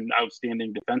such an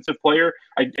outstanding defensive player.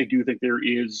 I do think there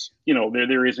is,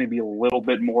 there is maybe a little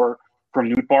bit more from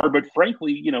Nootbaar, but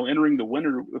frankly, entering the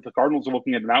winter, if the Cardinals are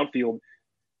looking at an outfield,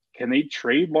 can they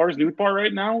trade Lars Nootbaar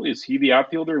right now? Is he the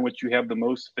outfielder in which you have the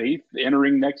most faith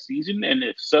entering next season? And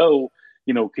if so,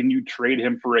 can you trade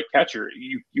him for a catcher?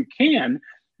 You can,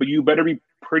 but you better be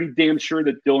pretty damn sure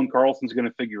that Dylan Carlson's going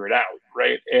to figure it out,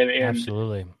 right? And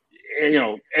absolutely.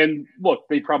 And look,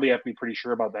 they probably have to be pretty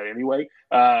sure about that anyway.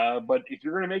 But if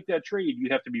you're going to make that trade, you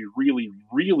have to be really,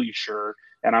 really sure.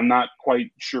 And I'm not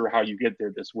quite sure how you get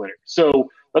there this winter. So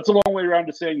that's a long way around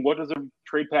to saying, what does a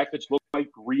trade package look like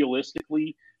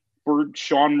realistically for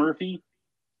Sean Murphy?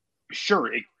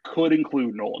 Sure, it could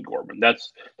include Nolan Gorman.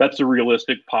 That's a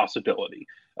realistic possibility.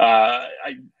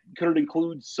 Could it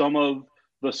include some of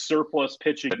the surplus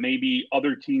pitching that maybe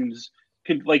other teams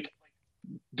like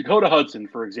Dakota Hudson,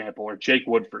 for example, or Jake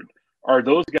Woodford, are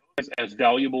those guys as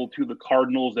valuable to the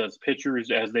Cardinals as pitchers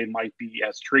as they might be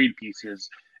as trade pieces?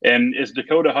 And is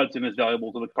Dakota Hudson as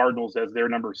valuable to the Cardinals as their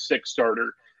number 6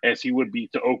 starter as he would be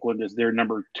to Oakland as their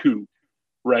number 2?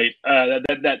 Right.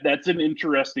 That's an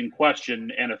interesting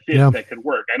question and a fit that could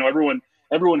work. I know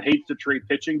everyone hates to trade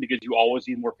pitching because you always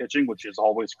need more pitching, which is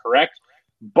always correct.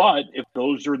 But if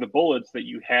those are the bullets that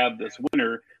you have this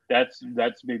winter, that's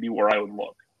maybe where I would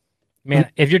look. Man,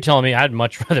 if you're telling me I'd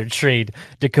much rather trade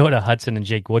Dakota Hudson and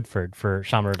Jake Woodford for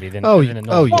Sean Murphy than I'm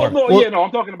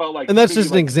talking about like, and that's just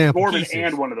an example. Gorman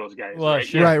and one of those guys. Well, right?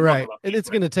 sure. Right. And it's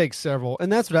going to take several.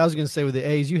 And that's what I was going to say with the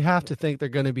A's. You have to think they're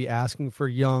going to be asking for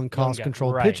young,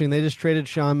 cost-controlled pitching. They just traded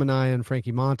Sean Manaea and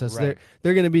Frankie Montas. Right.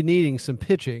 They're going to be needing some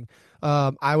pitching.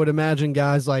 I would imagine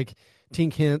guys like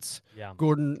Tink Hintz,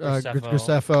 Gordon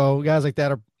Graceffo, guys like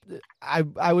that are.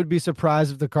 I would be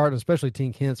surprised if the Cardinals, especially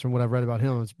Tink Hintz, from what I've read about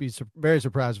him, would be very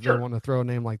surprised if they want to throw a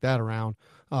name like that around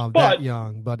that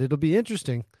young. But it'll be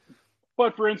interesting.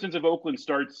 But for instance, if Oakland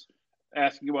starts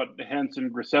asking about Hintz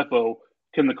and Graceffo,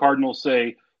 can the Cardinals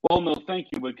say, "Well, no, thank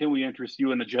you, but can we interest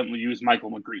you in the gently used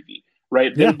Michael McGreevy?"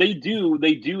 Right? Yeah. They do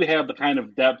have the kind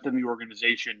of depth in the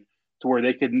organization to where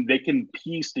they can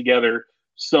piece together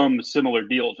some similar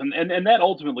deals, and that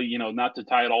ultimately, not to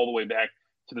tie it all the way back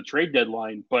to the trade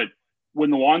deadline, but when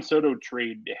the Juan Soto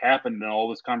trade happened and all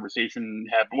this conversation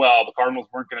happened, well, the Cardinals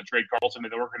weren't going to trade Carlson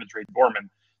and they weren't going to trade Gorman.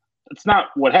 That's not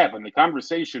what happened. The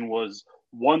conversation was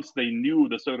once they knew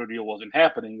the Soto deal wasn't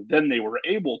happening, then they were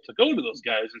able to go to those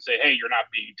guys and say, hey, you're not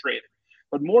being traded.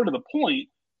 But more to the point,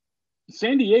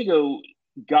 San Diego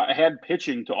had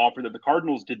pitching to offer that the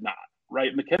Cardinals did not,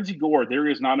 right? Mackenzie Gore, there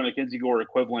is not a Mackenzie Gore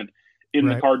equivalent in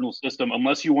the Cardinals system,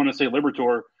 unless you want to say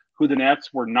Liberatore, who the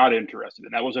Nats were not interested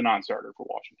in. That was a non-starter for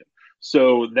Washington.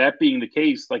 So that being the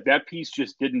case, like that piece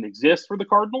just didn't exist for the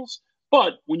Cardinals.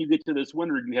 But when you get to this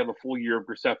winter, you have a full year of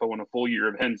Graceffo and a full year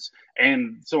of Hintz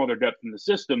and some other depth in the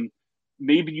system.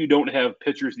 Maybe you don't have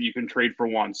pitchers that you can trade for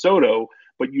Juan Soto,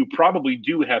 but you probably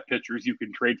do have pitchers you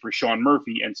can trade for Sean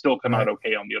Murphy and still come out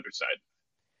okay on the other side.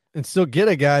 And still get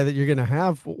a guy that you're going to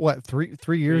have,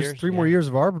 three more years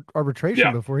of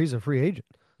arbitration before he's a free agent.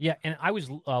 Yeah, and I was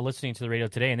listening to the radio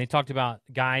today, and they talked about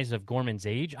guys of Gorman's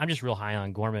age. I'm just real high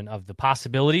on Gorman, of the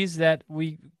possibilities that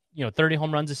 30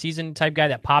 home runs a season type guy,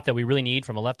 that pop that we really need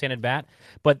from a left-handed bat.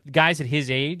 But guys at his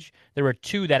age, there were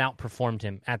 2 that outperformed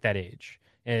him at that age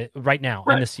right now.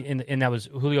 Right. And that was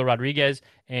Julio Rodriguez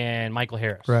and Michael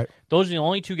Harris. Right. Those are the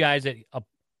only 2 guys that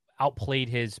outplayed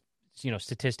his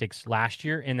statistics last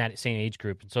year in that same age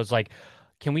group. And so it's like,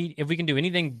 if we can do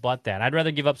anything but that, I'd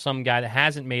rather give up some guy that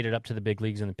hasn't made it up to the big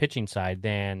leagues in the pitching side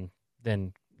than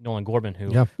Nolan Gorman,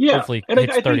 who hopefully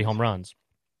hits 30 home runs.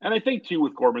 And I think too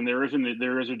with Gorman, there is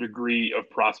a degree of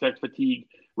prospect fatigue,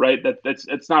 right?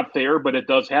 That's not fair, but it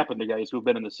does happen to guys who've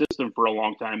been in the system for a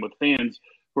long time, with fans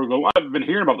who are going, well, I've been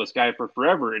hearing about this guy for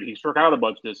forever, and he struck out a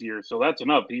bunch this year, so that's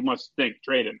enough. He must think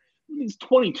trade him. He's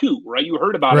 22, right? You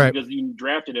heard about him because you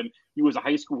drafted him. He was a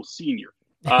high school senior.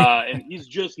 And he's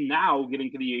just now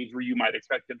getting to the age where you might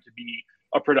expect him to be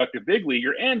a productive big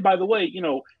leaguer. And by the way, he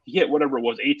hit whatever it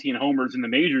was, 18 homers in the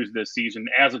majors this season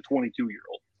as a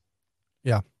 22-year-old.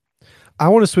 Yeah. I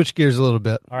want to switch gears a little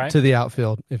bit to the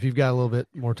outfield. If you've got a little bit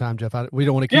more time, Jeff, we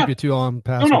don't want to keep you too on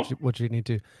past what you need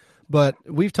to. But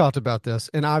we've talked about this,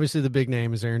 and obviously the big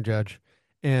name is Aaron Judge.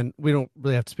 And we don't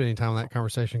really have to spend any time on that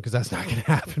conversation because that's not going to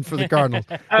happen for the Cardinals.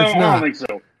 I don't think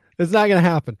so. It's not going to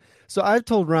happen. So I've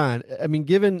told Ryan, I mean,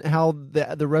 given how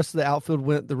the rest of the outfield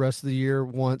went the rest of the year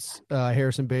once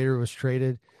Harrison Bader was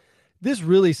traded, this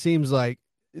really seems like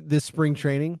this spring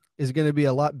training is going to be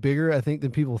a lot bigger, I think,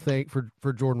 than people think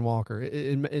for Jordan Walker.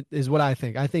 It is what I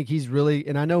think. I think he's really,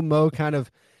 and I know Mo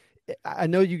I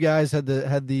know you guys had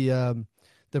the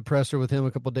presser with him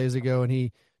a couple of days ago, and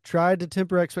he tried to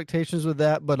temper expectations with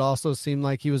that, but also seemed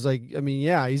like he was like, I mean,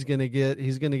 yeah, he's going to get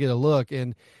a look.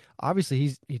 And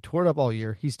obviously he tore it up all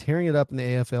year. He's tearing it up in the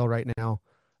AFL right now.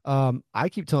 I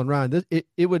keep telling Ryan,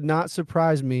 it would not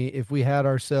surprise me if we had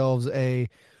ourselves a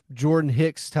Jordan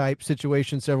Hicks type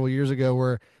situation several years ago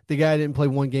where the guy didn't play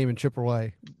one game in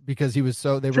AAA because they were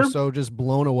so just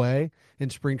blown away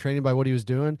in spring training by what he was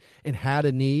doing and had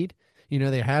a need.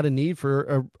 They had a need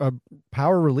for a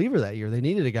power reliever that year. They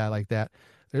needed a guy like that.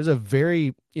 There's a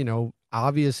very,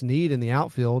 obvious need in the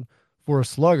outfield for a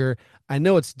slugger. I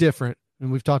know it's different, and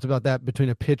we've talked about that between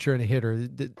a pitcher and a hitter.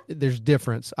 There's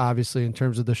difference, obviously, in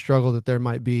terms of the struggle that there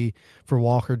might be for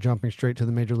Walker jumping straight to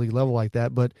the major league level like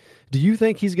that. But do you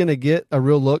think he's going to get a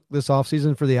real look this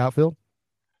offseason for the outfield?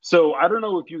 So I don't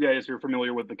know if you guys are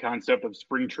familiar with the concept of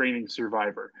spring training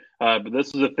survivor, but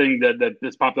this is a thing that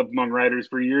this popped up among writers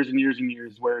for years and years and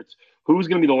years, where it's who's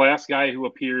going to be the last guy who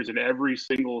appears in every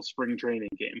single spring training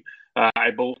game.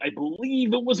 I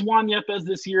believe it was Juan Yepes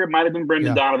this year. It might have been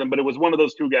Brendan Donovan, but it was one of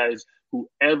those two guys who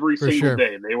every single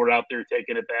day they were out there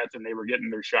taking at bats and they were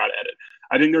getting their shot at it.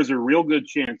 I think there's a real good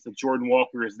chance that Jordan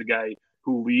Walker is the guy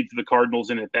who leads the Cardinals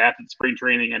in at bats at spring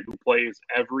training and who plays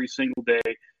every single day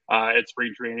at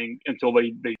spring training until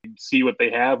they see what they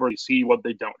have or they see what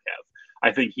they don't have.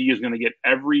 I think he is going to get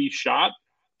every shot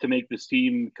to make this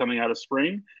team coming out of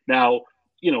spring. Now,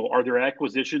 are there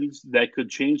acquisitions that could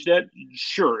change that?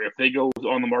 Sure. If they go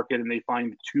on the market and they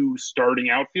find two starting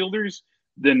outfielders,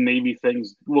 then maybe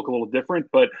things look a little different.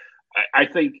 But I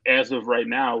think as of right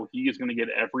now, he is going to get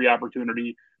every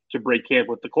opportunity to break camp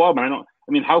with the club.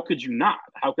 And how could you not?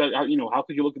 How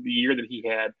could you look at the year that he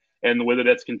had and the way that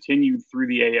that's continued through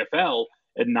the AFL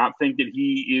and not think that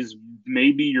he is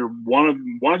maybe one of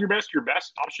your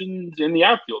best options in the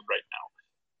outfield right now?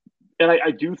 And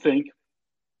I do think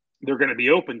they're going to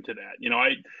be open to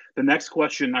that. The next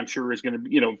question I'm sure is going to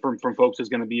be, from folks is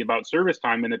going to be about service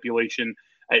time manipulation.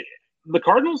 The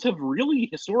Cardinals have really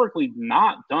historically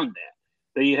not done that.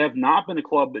 They have not been a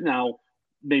club that now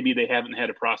maybe they haven't had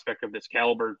a prospect of this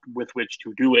caliber with which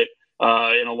to do it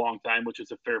in a long time, which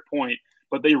is a fair point.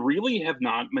 But they really have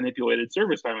not manipulated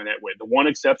service time in that way. The one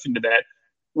exception to that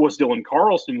was Dylan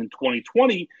Carlson in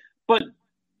 2020. But,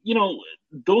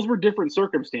 those were different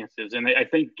circumstances. And I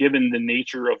think given the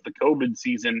nature of the COVID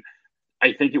season,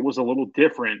 I think it was a little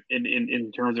different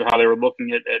in terms of how they were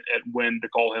looking at when to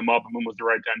call him up and when was the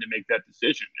right time to make that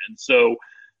decision. And so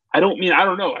I don't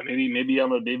know. Maybe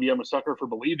I'm a sucker for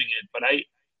believing it, but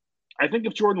I think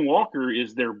if Jordan Walker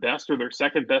is their best or their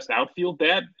second best outfield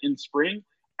bat in spring,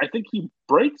 I think he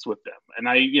breaks with them. And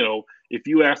if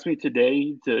you ask me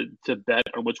today to bet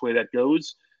on which way that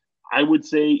goes, I would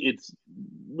say it's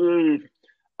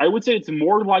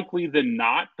more likely than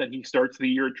not that he starts the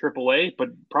year at AAA, but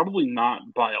probably not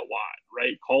by a lot,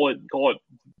 right? Call it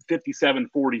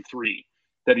 57-43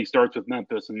 that he starts with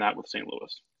Memphis and not with St.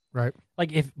 Louis. Right.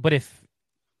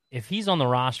 If he's on the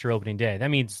roster opening day, that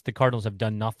means the Cardinals have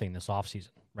done nothing this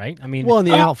offseason, right? In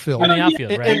the outfield.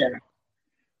 Right?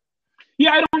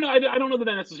 Yeah, I don't know. I don't know that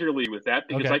I necessarily with that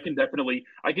because okay. I can definitely,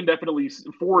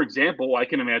 for example, I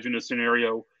can imagine a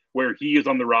scenario where he is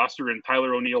on the roster and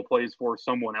Tyler O'Neill plays for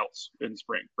someone else in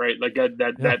spring, right? Like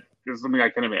that is something I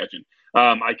can imagine.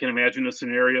 I can imagine a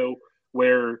scenario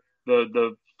where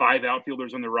the five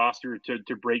outfielders on the roster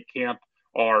to break camp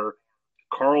are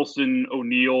Carlson,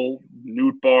 O'Neill,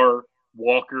 Nootbaar,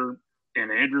 Walker,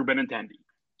 and Andrew Benintendi,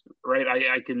 right?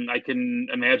 I can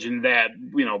imagine that,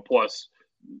 plus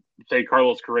say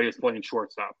Carlos Correa is playing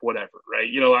shortstop, whatever, right?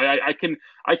 I can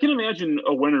imagine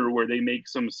a winter where they make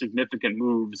some significant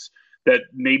moves that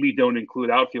maybe don't include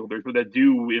outfielders, but that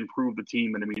do improve the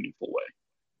team in a meaningful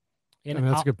way. And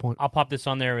that's a good point. I'll pop this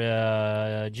on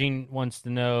there. Gene wants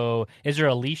to know, is there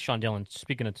a leash on Dylan?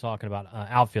 Speaking of talking about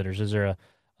outfielders, is there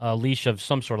a leash of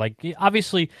some sort? Like,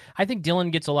 obviously, I think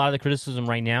Dylan gets a lot of the criticism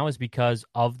right now is because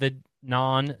of the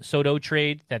non-Soto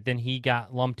trade that then he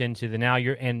got lumped into the now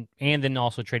you're and then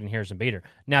also trading Harrison Bader.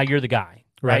 Now you're the guy,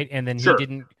 right? And then he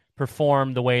didn't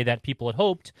perform the way that people had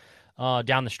hoped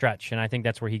down the stretch, and I think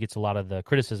that's where he gets a lot of the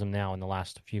criticism now in the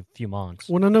last few months.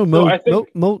 Well, I know Mo. I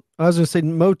was going to say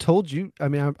Mo told you. I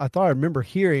mean, I thought I remember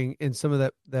hearing in some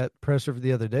of that presser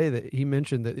the other day that he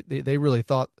mentioned that they really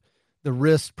thought the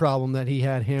wrist problem that he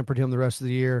had hampered him the rest of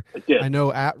the year. I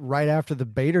know right after the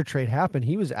Bader trade happened,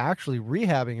 he was actually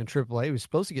rehabbing in AAA. He was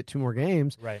supposed to get 2 more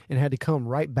games and had to come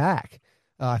right back.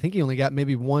 I think he only got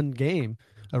maybe 1 game,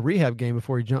 a rehab game,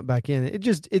 before he jumped back in. It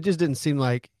just didn't seem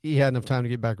like he had enough time to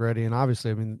get back ready. And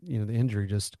obviously, the injury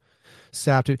just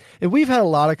sapped it. And we've had a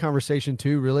lot of conversation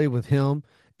too, really, with him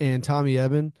and Tommy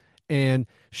Edman. And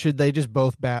should they just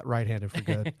both bat right-handed for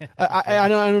good? I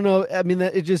don't know. I mean,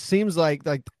 it just seems like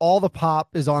all the pop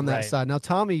is on that side. Now,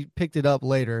 Tommy picked it up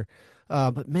later,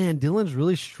 but man, Dylan's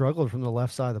really struggled from the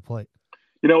left side of the plate.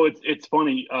 It's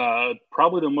funny.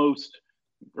 Probably the most,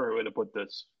 great way to put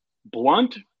this,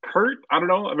 blunt, curt. I don't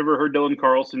know. I've ever heard Dylan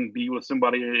Carlson be with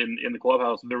somebody in the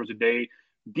clubhouse. There was a day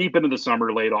deep into the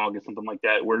summer, late August, something like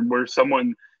that, where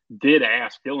someone did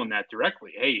ask Dylan that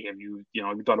directly. Hey, have you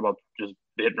thought about just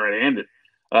hitting right-handed?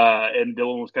 And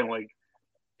Dylan was kind of like,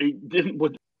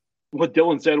 what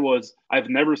Dylan said was, I've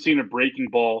never seen a breaking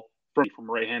ball from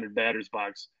a right-handed batter's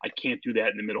box. I can't do that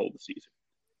in the middle of the season.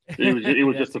 It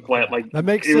was just a flat, like, that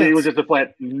makes sense. It was just a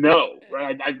flat no.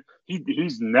 Right?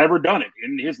 He's never done it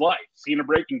in his life, seen a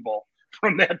breaking ball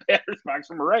from that batter's box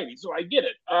from a righty. So I get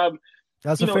it.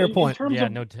 That's a fair point. Yeah,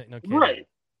 of, no kidding. right.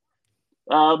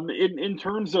 In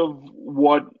terms of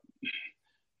what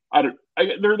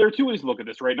there are two ways to look at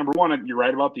this, right? Number one, you're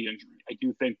right about the injury. I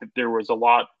do think that there was a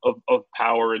lot of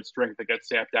power and strength that got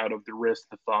sapped out of the wrist,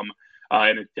 the thumb,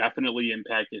 and it definitely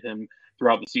impacted him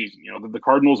throughout the season. The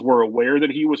Cardinals were aware that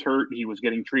he was hurt. He was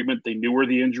getting treatment. They knew where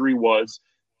the injury was.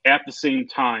 At the same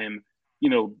time,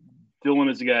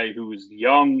 Dylan is a guy who is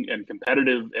young and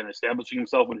competitive and establishing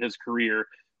himself in his career.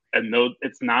 And though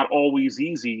it's not always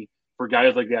easy for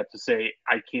guys like that to say,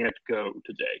 I can't go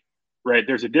today, right?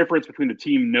 There's a difference between the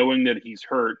team knowing that he's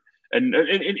hurt and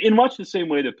in much the same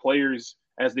way that players,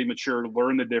 as they mature,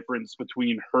 learn the difference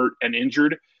between hurt and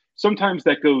injured. Sometimes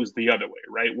that goes the other way,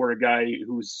 right? Where a guy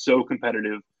who's so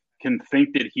competitive can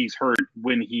think that he's hurt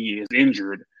when he is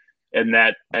injured, and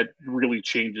that really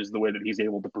changes the way that he's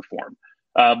able to perform.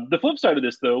 The flip side of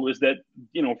this, though, is that,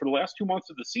 for the last 2 months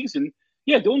of the season,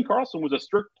 Dylan Carlson was a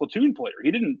strict platoon player.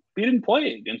 He didn't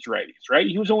play against righties, right?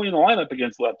 He was only in the lineup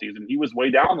against lefties, and he was way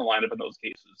down the lineup in those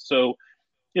cases. So,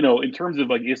 in terms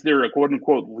of is there a quote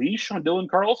unquote leash on Dylan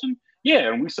Carlson?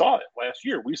 Yeah, and we saw it last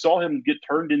year. We saw him get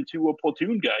turned into a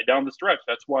platoon guy down the stretch.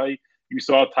 That's why you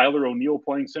saw Tyler O'Neill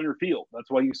playing center field. That's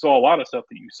why you saw a lot of stuff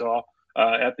that you saw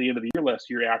at the end of the year last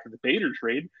year after the Bader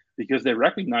trade, because they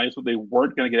recognized what they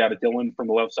weren't going to get out of Dylan from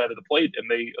the left side of the plate, and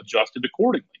they adjusted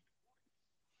accordingly.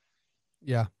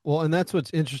 Yeah, well, and that's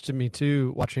what's interested me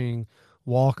too, watching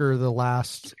Walker the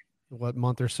last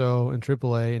month or so in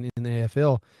AAA and in the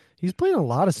AFL. He's playing a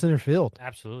lot of center field.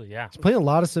 Absolutely, yeah. He's playing a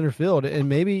lot of center field, and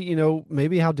maybe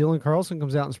how Dylan Carlson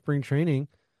comes out in spring training,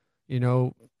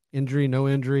 injury, no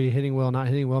injury, hitting well, not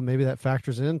hitting well. Maybe that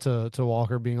factors into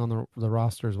Walker being on the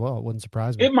roster as well. It wouldn't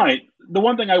surprise me. It might. The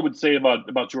one thing I would say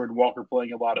about Jordan Walker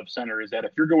playing a lot of center is that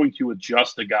if you're going to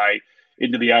adjust a guy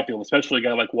into the outfield, especially a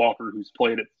guy like Walker who's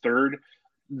played at third,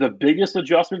 the biggest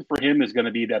adjustment for him is going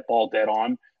to be that ball dead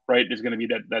on, right? Is going to be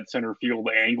that center field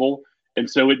angle. And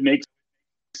so it makes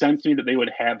sense to me that they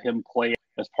would have him play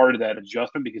as part of that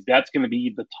adjustment, because that's going to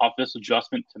be the toughest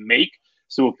adjustment to make.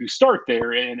 So if you start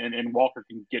there and Walker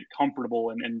can get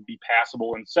comfortable and be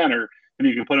passable in center, then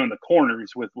you can put him in the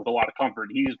corners with a lot of comfort.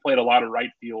 He's played a lot of right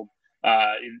field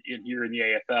in here in the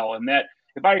AFL. And that,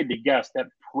 if I had to guess, that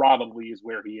probably is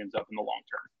where he ends up in the long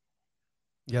term.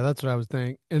 Yeah, that's what I was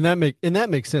thinking, and that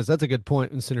makes sense. That's a good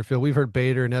point in center field. We've heard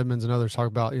Bader and Edmonds and others talk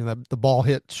about that the ball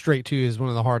hit straight to you is one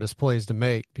of the hardest plays to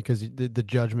make, because the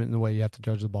judgment and the way you have to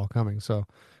judge the ball coming. So,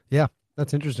 yeah,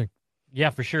 that's interesting. Yeah,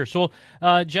 for sure. So,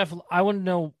 Jeff, I want to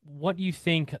know what you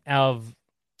think of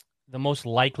the most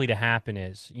likely to happen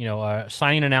is,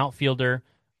 signing an outfielder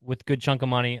with a good chunk of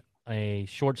money, a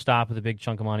shortstop with a big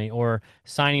chunk of money, or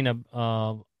signing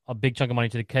a big chunk of money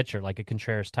to the catcher, like a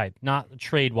Contreras type, not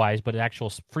trade-wise, but an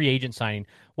actual free agent signing.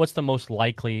 What's the most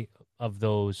likely of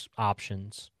those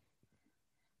options?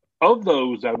 Of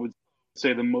those, I would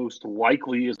say the most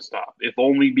likely is stop, if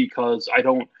only because I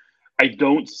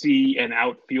don't see an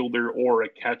outfielder or a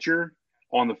catcher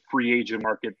on the free agent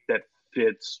market that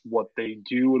fits what they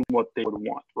do and what they would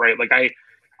want, right? Like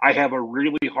I have a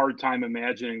really hard time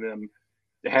imagining them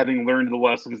having learned the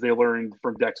lessons they learned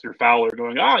from Dexter Fowler,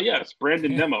 going, yes,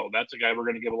 Brandon Nimmo, that's a guy we're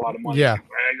going to give a lot of money to.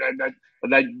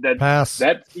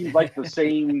 That seems like the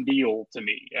same deal to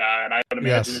me. And I would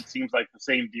imagine It seems like the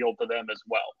same deal to them as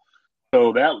well.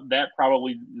 So that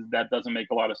probably doesn't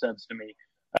make a lot of sense to me.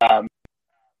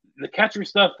 The catcher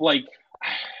stuff,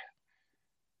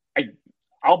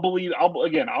 I'll believe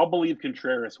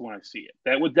Contreras when I see it.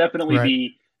 That would definitely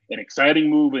be an exciting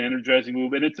move, an energizing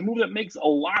move, and it's a move that makes a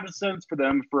lot of sense for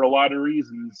them for a lot of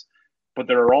reasons. But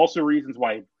there are also reasons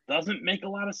why it doesn't make a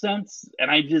lot of sense, and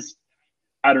I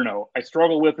don't know. I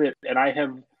struggle with it, and I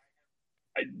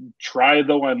try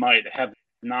though I might have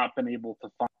not been able to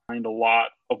find a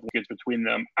lot of linkage between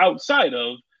them outside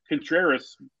of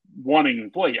Contreras wanting to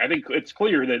play. I think it's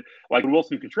clear that when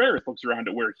Wilson Contreras looks around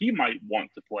at where he might want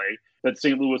to play, that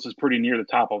St. Louis is pretty near the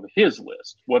top of his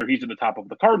list. Whether he's at the top of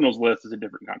the Cardinals list is a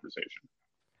different conversation.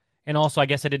 And also, I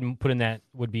guess I didn't put in that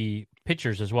would be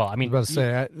pitchers as well. I mean, is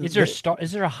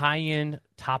there a high-end,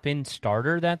 top-end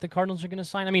starter that the Cardinals are going to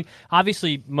sign? I mean,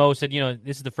 obviously, Mo said,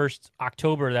 this is the first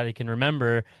October that he can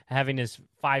remember having his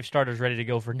 5 starters ready to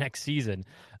go for next season.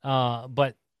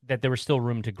 But that there was still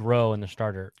room to grow in the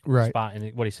starter spot,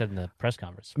 and what he said in the press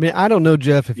conference. I mean, I don't know,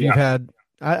 Jeff, if you've had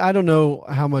I don't know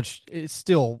how much it's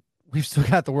still. We've still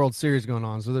got the World Series going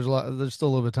on, so there's still a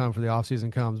little bit of time for the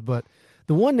offseason comes. But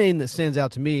the one name that stands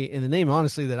out to me, and the name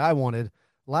honestly that I wanted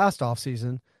last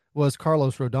offseason, was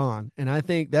Carlos Rodon, and I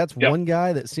think that's one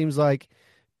guy that seems like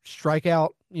strikeout.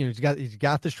 He's got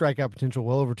the strikeout potential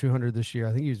well over 200 this year.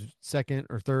 I think he's second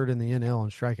or third in the NL on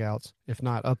strikeouts, if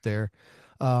not up there.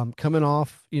 Coming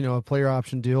off, a player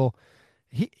option deal.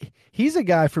 He's a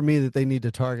guy for me that they need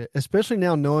to target, especially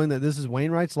now knowing that this is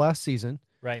Wainwright's last season.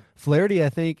 Right. Flaherty, I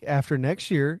think, after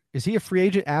next year, is he a free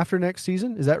agent after next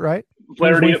season? Is that right?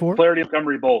 Flaherty and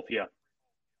Montgomery both, yeah.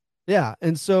 Yeah,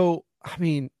 and so, I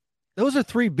mean, those are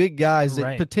three big guys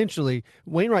that potentially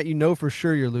Wainwright, for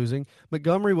sure you're losing.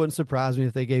 Montgomery wouldn't surprise me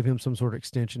if they gave him some sort of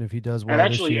extension if he does well. And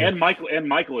actually, this year. and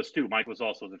Michaelis too. Michaelis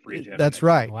also the free agent. That's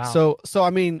right. Wow. So I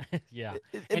mean, yeah.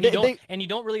 And you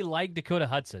don't really like Dakota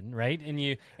Hudson, right?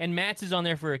 And Matz is on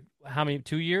there for how many?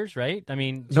 2 years, right? I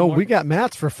mean, we got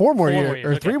Matz for 4 more years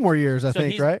or 3 more years, I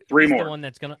think, right? 3 more. The one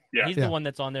that's gonna. Yeah. He's the one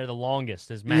that's on there the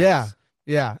longest. Is Matz. Yeah.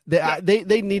 Yeah,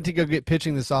 they need to go get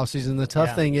pitching this offseason. The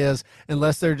tough thing is,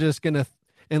 unless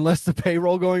the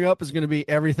payroll going up is going to be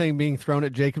everything being thrown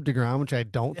at Jacob deGrom, which I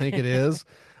don't think it is.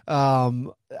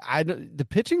 The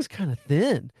pitching's kind of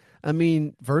thin. I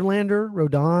mean, Verlander,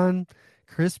 Rodon,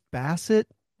 Chris Bassett,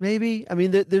 maybe. I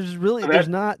mean, there's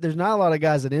not a lot of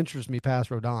guys that interest me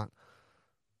past Rodon.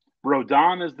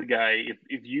 Rodon is the guy.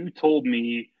 If you told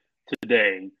me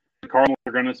today the Cardinals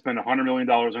are going to spend $100 million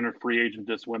on a free agent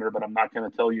this winter, but I'm not going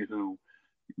to tell you who,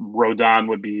 Rodon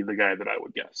would be the guy that I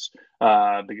would guess,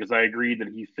 because I agree that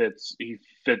he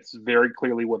fits very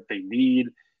clearly what they need.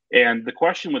 And the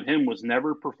question with him was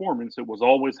never performance; it was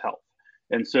always health.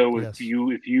 And so if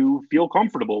you feel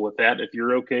comfortable with that, if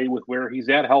you're okay with where he's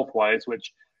at health wise,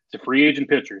 which it's a free agent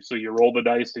pitcher, so you roll the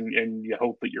dice and you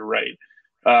hope that you're right,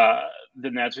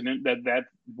 then that's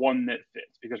one that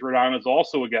fits, because Rodon is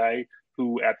also a guy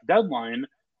who at the deadline,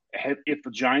 if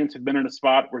the Giants had been in a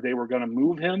spot where they were going to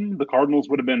move him, the Cardinals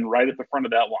would have been right at the front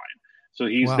of that line. So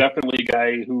he's definitely a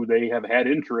guy who they have had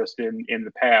interest in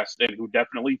the past, and who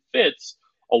definitely fits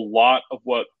a lot of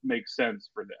what makes sense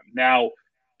for them. Now,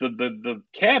 the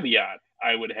caveat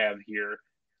I would have here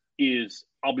is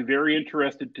I'll be very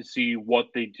interested to see what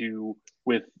they do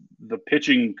with the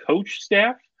pitching coach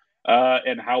staff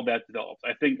and how that develops.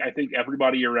 I think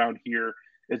everybody around here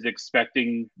is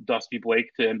expecting Dusty Blake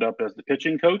to end up as the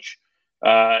pitching coach.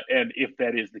 And if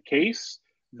that is the case,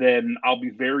 then I'll be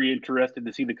very interested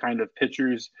to see the kind of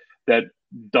pitchers that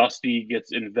Dusty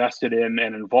gets invested in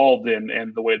and involved in,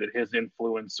 and the way that his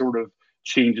influence sort of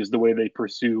changes the way they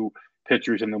pursue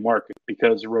pitchers in the market.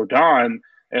 Because Rodon,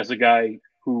 as a guy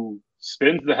who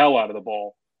spins the hell out of the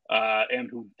ball and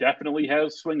who definitely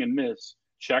has swing and miss,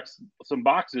 checks some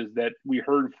boxes that we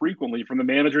heard frequently from the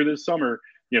manager this summer.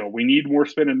 We need more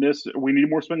spin and miss. We need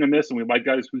more swing and miss, and we like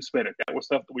guys who spin it. That was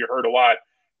stuff that we heard a lot.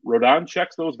 Rodon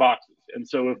checks those boxes. And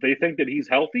so if they think that he's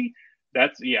healthy,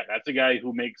 that's a guy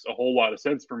who makes a whole lot of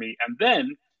sense for me. And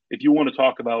then if you want to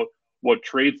talk about what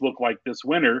trades look like this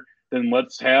winter, then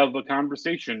let's have a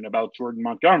conversation about Jordan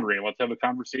Montgomery. Let's have a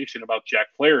conversation about Jack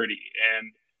Flaherty.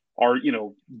 And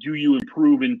do you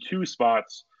improve in 2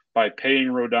 spots by paying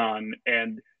Rodon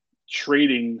and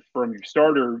trading from your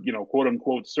starter, quote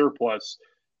unquote surplus?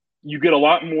 You get a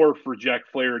lot more for Jack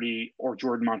Flaherty or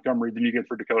Jordan Montgomery than you get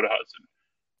for Dakota Hudson.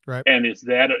 Right. And is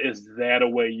that a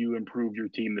way you improve your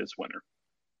team this winter?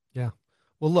 Yeah.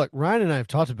 Well, look, Ryan and I have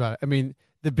talked about it. I mean,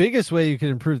 the biggest way you can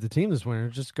improve the team this winter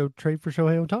is just go trade for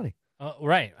Shohei Ohtani.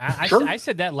 Right. I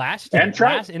said that last year,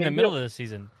 in the middle of the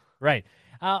season. Right.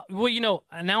 Well,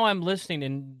 now I'm listening,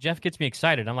 and Jeff gets me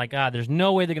excited. I'm like, there's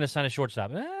no way they're going to sign a shortstop.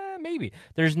 Maybe.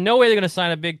 There's no way they're going to sign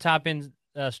a big top-end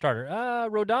starter.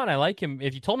 Rodon, I like him.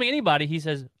 If you told me anybody, he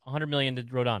says $100 million to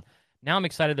Rodon. Now I'm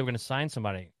excited they're going to sign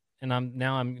somebody, and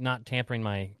I'm not tampering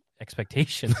my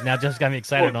expectations. Now just got me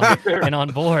excited and on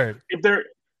board. If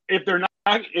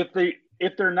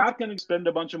they're not going to spend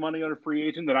a bunch of money on a free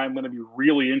agent, then I'm going to be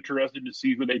really interested to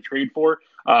see who they trade for,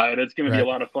 and it's going to be a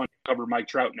lot of fun to cover Mike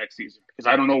Trout next season,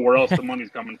 because I don't know where else the money's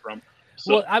coming from.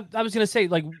 So, well, I was going to say,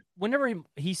 like, whenever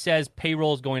he says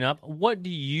payroll is going up, what do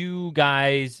you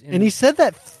guys... And he said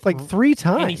that like 3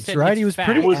 times, right? He was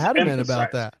pretty adamant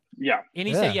about that. Yeah. And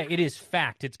he said, it is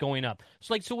fact. It's going up.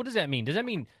 So what does that mean? Does that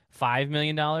mean $5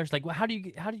 million? Like, how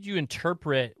did you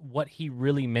interpret what he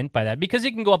really meant by that? Because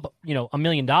it can go up, $1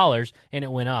 million and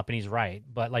it went up, and he's right.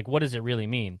 But like, what does it really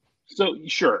mean? So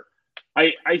sure.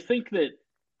 I think that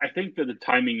the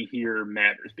timing here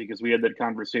matters, because we had that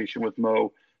conversation with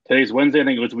Mo. Today's Wednesday. I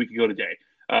think it was a week ago today.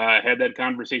 Had that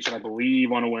conversation, I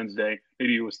believe, on a Wednesday.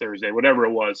 Maybe it was Thursday, whatever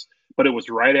it was. But it was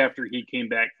right after he came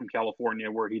back from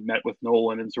California, where he'd met with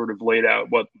Nolan and sort of laid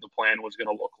out what the plan was going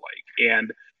to look like.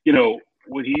 And,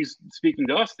 when he's speaking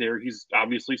to us there, he's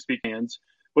obviously speaking hands,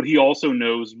 but he also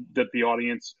knows that the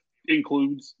audience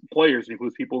includes players,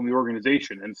 includes people in the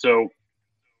organization. And so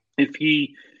if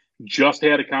he just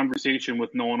had a conversation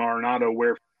with Nolan Arenado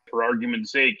where, for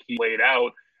argument's sake, he laid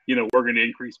out, we're going to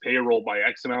increase payroll by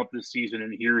X amount this season,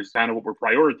 and here's kind of what we're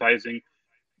prioritizing.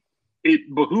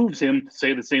 It behooves him to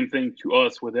say the same thing to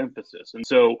us with emphasis. And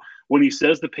so when he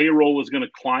says the payroll is going to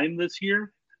climb this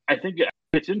year, I think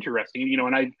it's interesting.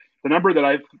 And the number that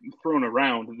I've thrown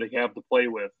around that they have to play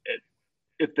with,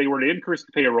 if they were to increase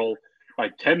the payroll by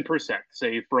 10%,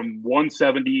 say from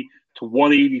 170 to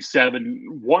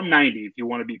 187, 190, if you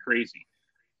want to be crazy,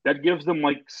 that gives them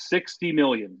like $60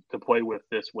 million to play with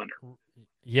this winter.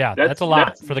 Yeah, that's a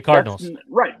lot for the Cardinals.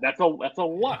 Right. That's a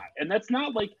lot. And that's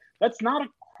not a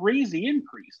crazy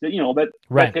increase.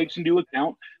 That takes into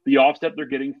account the offset they're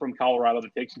getting from Colorado,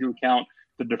 that takes into account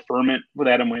the deferment with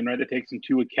Adam Wainwright, that takes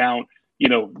into account,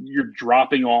 you're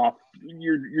dropping off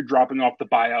the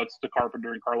buyouts to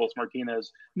Carpenter and Carlos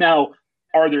Martinez. Now,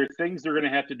 are there things they're going to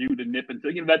have to do to nip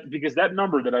into that? Because that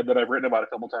number that I've written about a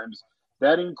couple times,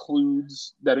 that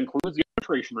includes the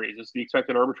arbitration raises, the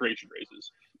expected arbitration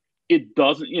raises. It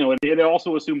doesn't, it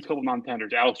also assumes a couple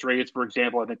non-tenders. Alex Reyes, for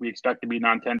example, I think we expect to be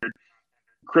non-tendered.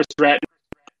 Chris Stratton,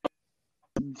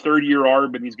 third-year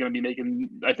ARB, and he's going to be making,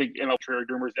 I think, MLB trade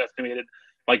rumors estimated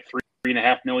like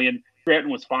 $3.5 million. Stratton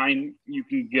was fine. You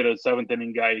can get a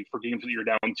seventh-inning guy for teams that you're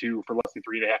down to for less than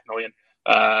 $3.5 million.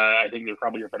 I think there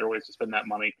probably are better ways to spend that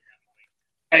money.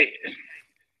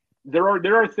 There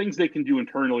are things they can do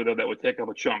internally, though, that would take up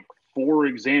a chunk. For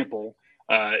example,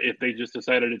 if they just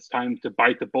decided it's time to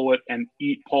bite the bullet and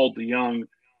eat Paul DeJong,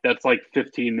 that's like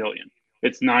 $15 million.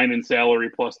 It's $9 million in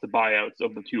salary plus the buyouts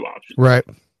of the two options. Right.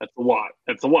 That's a lot.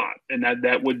 And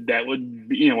that would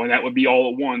be, and that would be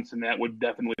all at once, and that would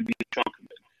definitely be a chunk of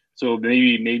it. So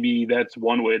maybe that's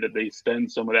one way that they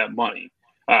spend some of that money,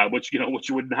 which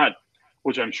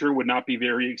I'm sure would not be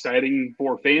very exciting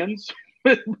for fans,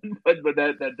 but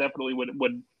that definitely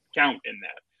would count in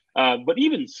that. But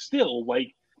even still,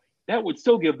 like, that would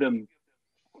still give them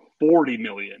 $40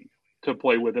 million to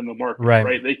play with in the market,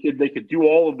 right? They could do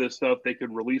all of this stuff. They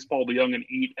could release Paul DeJong and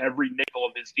eat every nickel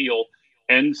of his deal,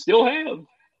 and still have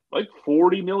like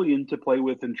 $40 million to play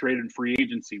with in trade and free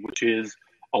agency, which is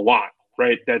a lot,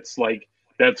 right? That's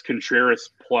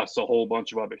Contreras plus a whole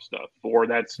bunch of other stuff, or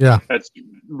that's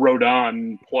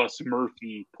Rodon plus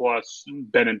Murphy plus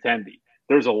Benintendi.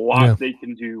 There's a lot they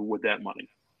can do with that money.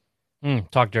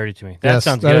 Talk dirty to me. That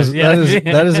sounds good.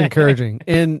 That is encouraging.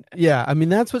 And I mean,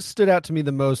 that's what stood out to me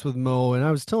the most with Mo. And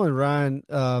I was telling Ryan,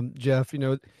 Jeff,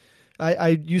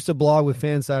 I used to blog with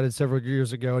Fansided several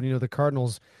years ago, and the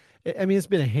Cardinals, I mean, it's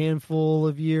been a handful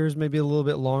of years, maybe a little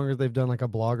bit longer. They've done like a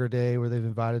blogger day where they've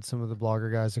invited some of the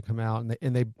blogger guys to come out,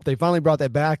 and they finally brought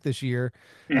that back this year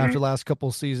after the last couple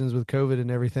of seasons with COVID and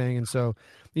everything. And so,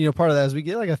 part of that is we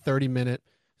get like a 30-minute.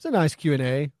 It's a nice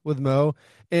Q&A with Mo.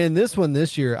 And this one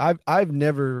this year, I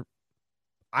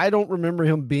don't remember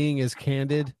him being as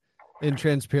candid and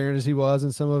transparent as he was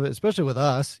in some of it, especially with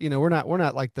us. We're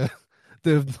not like the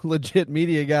legit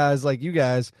media guys like you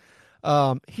guys.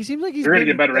 He seems like he's going to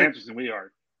get better answers than we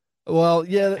are. Well,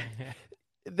 yeah,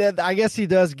 that I guess he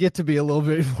does get to be a little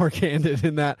bit more candid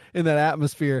in that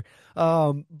atmosphere.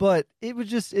 But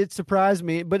it surprised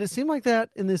me. But it seemed like that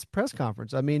in this press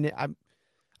conference. I mean,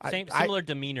 similar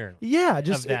demeanor. Yeah,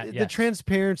 just the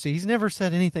transparency. He's never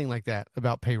said anything like that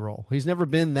about payroll. He's never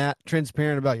been that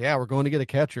transparent about, we're going to get a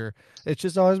catcher. It's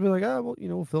just always been like,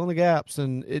 we'll fill in the gaps.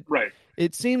 And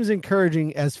it seems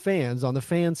encouraging as fans, on the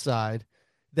fan side,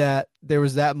 that there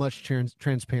was that much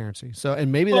transparency. So,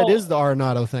 and maybe that is the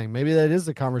Arenado thing. Maybe that is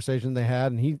the conversation they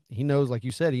had, and he knows, like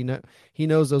you said, he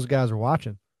knows those guys are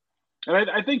watching. And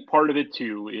I think part of it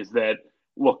too is that,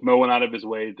 look, Mo went out of his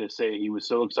way to say he was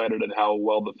so excited at how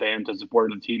well the fans have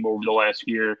supported the team over the last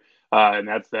year, and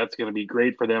that's going to be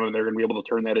great for them, and they're going to be able to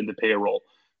turn that into payroll.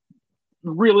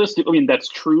 Realistically, I mean, that's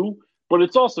true, but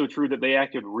it's also true that they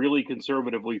acted really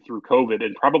conservatively through COVID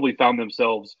and probably found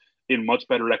themselves in much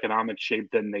better economic shape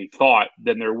than they thought,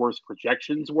 than their worst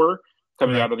projections were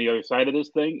coming out on the other side of this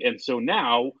thing. And so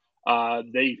now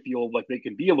they feel like they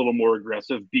can be a little more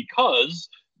aggressive because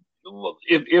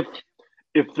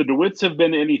if the DeWitts have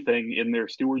been anything in their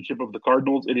stewardship of the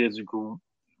Cardinals, it is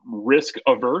risk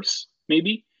averse.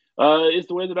 Maybe is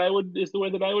the way that I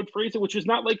would phrase it, which is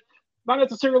not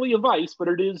necessarily advice, but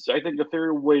it is, I think, a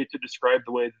fair way to describe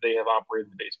the way that they have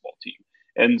operated the baseball team.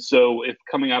 And so, if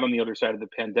coming out on the other side of the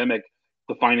pandemic,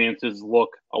 the finances look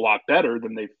a lot better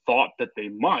than they thought that they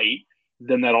might,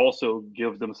 then that also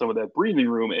gives them some of that breathing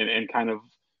room and kind of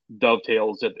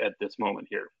dovetails at this moment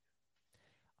here.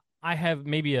 I have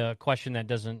maybe a question that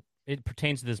it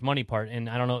pertains to this money part, and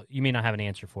I don't know, you may not have an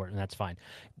answer for it, and that's fine.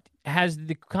 has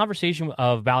the conversation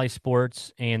of Valley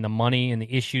Sports and the money and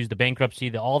the issues, the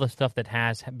bankruptcy, all the stuff that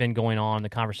has been going on, the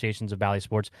conversations of Valley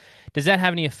Sports, does that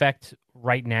have any effect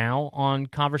right now on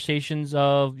conversations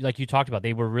of, like you talked about,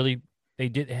 they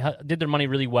did their money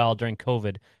really well during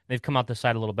COVID. They've come out the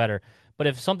side a little better. But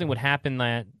if something would happen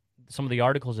that some of the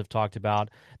articles have talked about,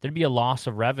 there'd be a loss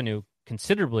of revenue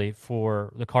considerably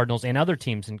for the Cardinals and other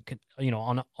teams, and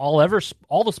on all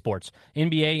the sports,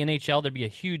 NBA, NHL, there'd be a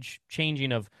huge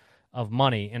changing of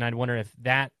money, and I'd wonder if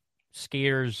that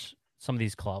scares some of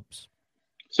these clubs.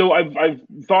 So I've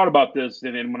thought about this,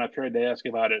 and when I've tried to ask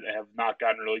about it, I have not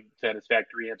gotten really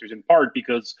satisfactory answers, in part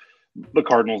because the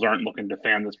Cardinals aren't looking to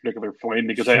fan this particular flame,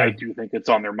 because Sure. I do think it's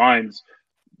on their minds.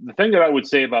 The thing that I would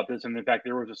say about this, and in fact,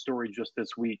 there was a story just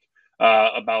this week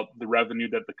about the revenue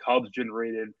that the Cubs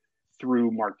generated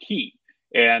through Marquee,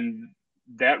 and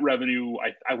that revenue,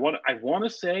 I want to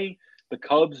say the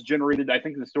Cubs generated, I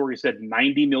think the story said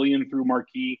 $90 million through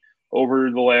Marquee over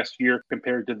the last year,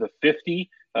 compared to the 50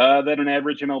 that an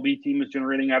average MLB team is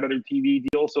generating out of their TV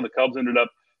deal. So the Cubs ended up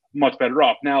much better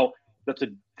off. Now, that's a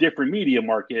different media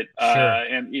market, Sure.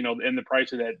 and the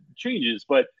price of that changes.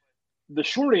 But the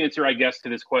short answer, I guess, to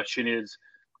this question is,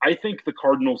 I think the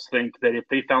Cardinals think that if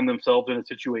they found themselves in a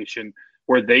situation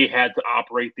where they had to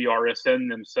operate the RSN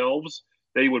themselves,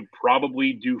 they would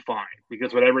probably do fine,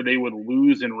 because whatever they would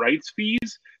lose in rights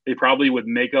fees, they probably would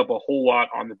make up a whole lot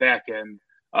on the back end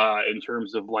in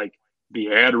terms of like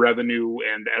the ad revenue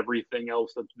and everything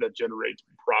else that generates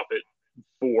profit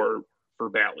for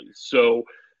Bally's. So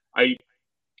I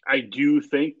do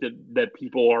think that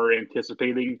people are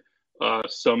anticipating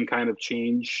some kind of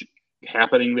change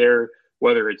happening there,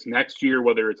 whether it's next year,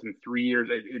 whether it's in 3 years.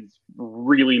 It's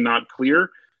really not clear.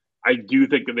 I do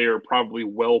think that they are probably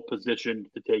well positioned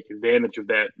to take advantage of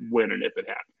that when and if it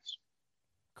happens.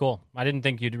 Cool. I didn't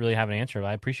think you'd really have an answer, but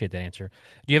I appreciate that answer.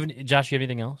 Josh, do you have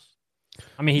anything else?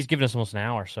 I mean, he's given us almost an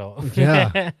hour, so.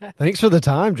 Yeah. Thanks for the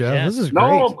time, Jeff. Yeah. This is great.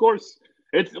 No, of course.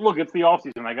 It's the off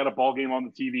season. I got a ball game on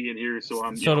the TV in here, so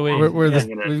I'm. So do we.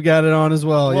 We've got it on as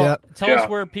well. Yeah. Tell us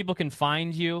where people can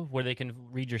find you, where they can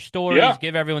read your stories. Yeah.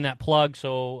 Give everyone that plug,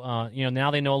 so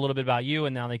now they know a little bit about you,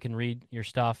 and now they can read your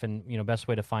stuff, and best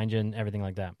way to find you and everything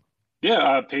like that.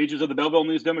 Yeah, pages of the Belleville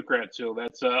News Democrat. So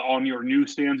that's on your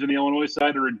newsstands in the Illinois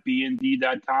side, or at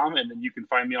bnd.com, and then you can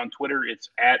find me on Twitter. It's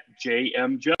at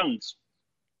JMJones.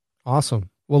 Awesome.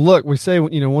 Well, look, we say,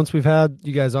 once we've had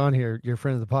you guys on here, you're a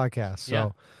friend of the podcast.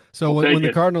 So when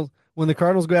the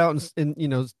Cardinals go out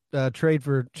and trade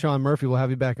for Sean Murphy, we'll have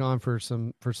you back on for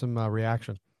some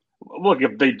reaction. Look,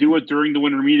 if they do it during the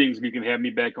winter meetings, you can have me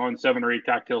back on 7 or 8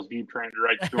 cocktails deep trying to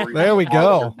write stories. There we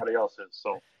go. Everybody else is.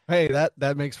 So hey,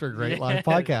 that makes for a great live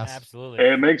podcast. Absolutely.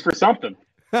 It makes for something.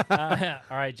 All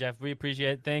right, Jeff. We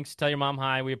appreciate it. Thanks. Tell your mom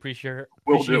hi. We appreciate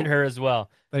Will do. her as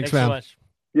well. Thanks so man. much.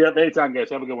 Yeah, anytime, guys.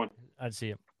 Have a good one. I'd see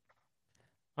you.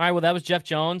 All right, well, that was Jeff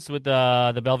Jones with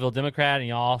the Belleville Democrat, and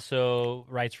he also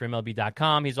writes for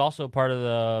MLB.com. He's also part of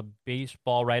the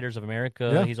Baseball Writers of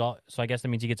America. Yeah. So I guess that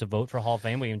means he gets a vote for Hall of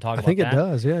Fame. We even talk about that. I think it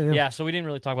does, yeah. Yeah, so we didn't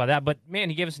really talk about that. But, man,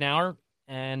 he gave us an hour,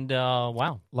 and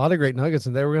wow. A lot of great nuggets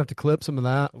in there. We're going to have to clip some of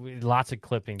that. Lots of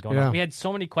clipping going on. We had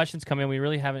so many questions come in. We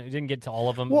didn't get to all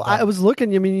of them. Well, I was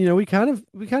looking. I mean, we kind of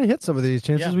hit some of these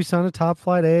chances. Yeah. We signed a top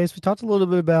flight ace. We talked a little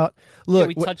bit about,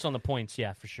 we touched on the points,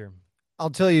 yeah, for sure. I'll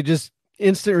tell you, just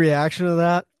instant reaction to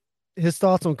that. His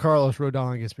thoughts on Carlos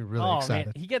Rodon gets me really excited.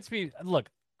 Man, he gets me. Look,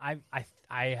 I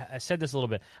said this a little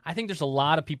bit. I think there's a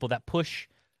lot of people that push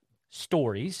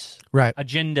stories, right,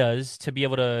 agendas to be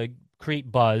able to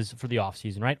create buzz for the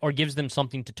offseason, right? Or gives them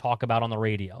something to talk about on the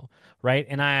radio, right?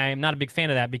 And I'm not a big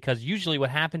fan of that, because usually what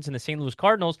happens in the St. Louis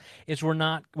Cardinals is we're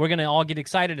going to all get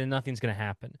excited and nothing's going to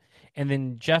happen. And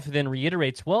then Jeff then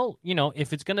reiterates, well,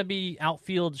 if it's going to be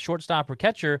outfield, shortstop, or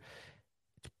catcher,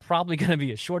 it's probably going to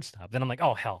be a shortstop. Then I'm like,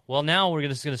 oh, hell. Well, now we're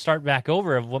just going to start back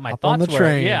over of what my thoughts were.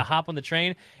 Train. Yeah, hop on the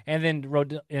train. And then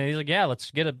he's like, yeah,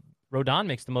 let's get Rodon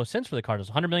makes the most sense for the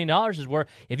Cardinals. $100 million is where,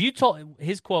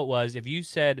 his quote was, if you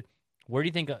said, where do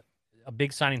you think a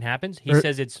big signing happens? He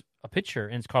says it's a pitcher,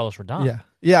 and it's Carlos Rodon. Yeah.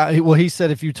 Yeah. Well, he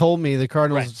said, if you told me the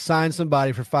Cardinals signed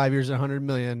somebody for 5 years and $100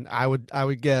 million, I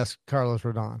would guess Carlos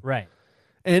Rodon. Right.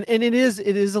 And it is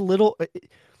a little,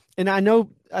 and I know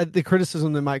the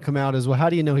criticism that might come out is, well, how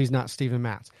do you know he's not Steven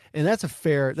Matz? And that's a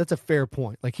fair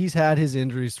point. Like, he's had his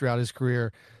injuries throughout his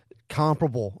career,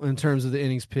 comparable in terms of the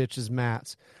innings pitched as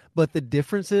Matz. But the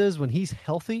difference is, when he's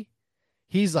healthy,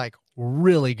 he's like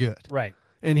really good. Right.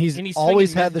 And he's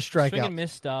always had the strikeout. Swing and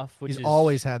miss stuff. He's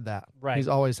always had that. Right. He's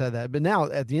always had that. But now,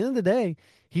 at the end of the day,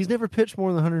 he's never pitched more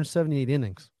than 178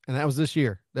 innings, and that was this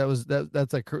year.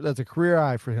 That's a career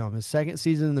high for him. His second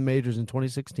season in the majors in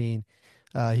 2016,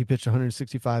 He pitched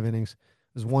 165 innings.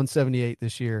 It was 178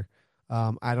 this year.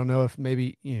 I don't know if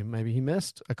maybe he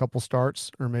missed a couple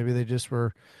starts, or maybe they just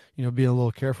were, being a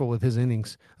little careful with his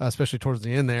innings, especially towards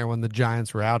the end there when the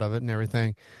Giants were out of it and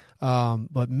everything.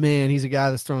 But man, he's a guy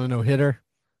that's thrown a no-hitter.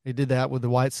 He did that with the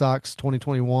White Sox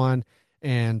 2021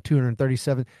 and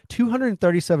 237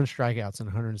 strikeouts in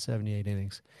 178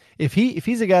 innings. If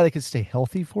he's a guy that could stay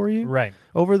healthy for you Right.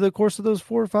 over the course of those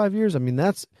 4 or 5 years, I mean,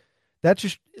 that's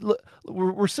just look,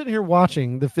 we're sitting here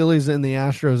watching the Phillies and the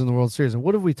Astros in the World Series, and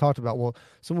what have we talked about? Well,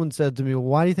 someone said to me, well,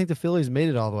 why do you think the Phillies made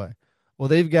it all the way? Well,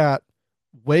 they've got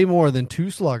way more than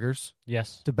 2 sluggers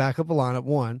Yes. to back up a lineup,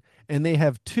 one, and they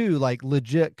have 2 like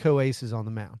legit co-aces on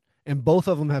the mound, and both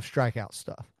of them have strikeout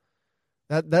stuff.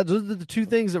 Those are the 2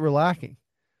 things that we're lacking.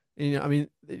 And, I mean,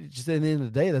 just at the end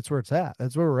of the day, that's where it's at.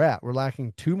 That's where we're at. We're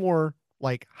lacking 2 more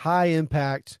like high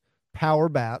impact power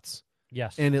bats.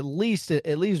 Yes. And at least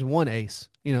one ace,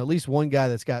 at least one guy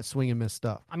that's got swing and miss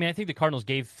stuff. I mean, I think the Cardinals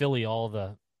gave Philly all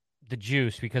the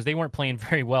juice because they weren't playing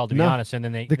very well, to be honest. And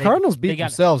then the Cardinals beat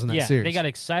themselves in that series. They got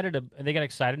excited.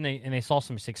 And they saw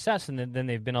some success, and then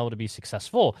they've been able to be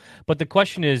successful. But the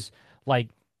question is, like,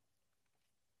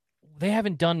 they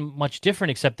haven't done much different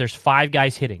except there's 5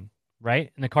 guys hitting, right?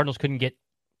 And the Cardinals couldn't get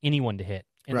anyone to hit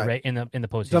in the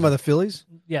postseason. Talking about the Phillies?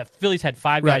 Yeah, Phillies had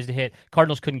 5 guys to hit.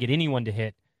 Cardinals couldn't get anyone to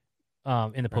hit.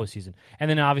 In the postseason. And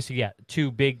then obviously,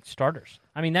 2 big starters.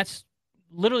 I mean, that's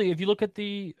literally, if you look at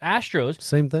the Astros,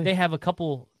 same thing. They have a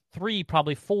couple, 3,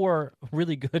 probably 4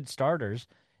 really good starters,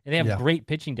 and they have great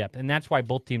pitching depth. And that's why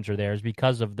both teams are there, is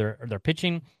because of their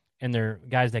pitching and their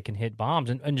guys that can hit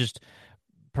bombs and just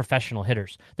professional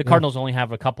hitters. The Cardinals only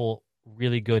have a couple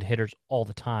really good hitters all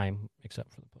the time,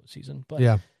 except for the postseason.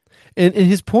 But and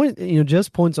his point,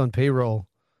 just points on payroll,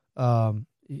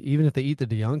 even if they eat the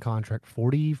DeYoung contract,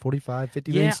 40, 45,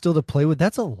 50 million still to play with,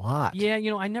 that's a lot. Yeah,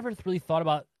 I never really thought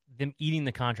about them eating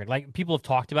the contract. Like, people have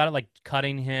talked about it, like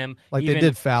cutting him. Like they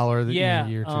did Fowler a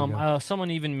year or 2 ago.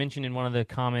 Someone even mentioned in one of the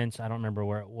comments, I don't remember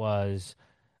where it was,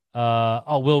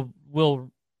 will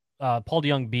Paul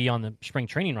DeYoung be on the spring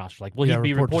training roster? Like, will he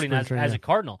be reporting as a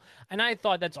Cardinal? And I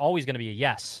thought that's always going to be a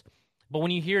yes. But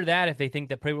when you hear that, if they think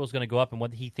that payroll is going to go up and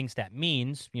what he thinks that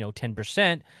means,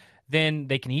 10%, then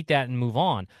they can eat that and move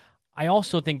on. I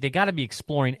also think they got to be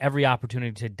exploring every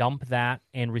opportunity to dump that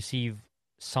and receive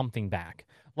something back.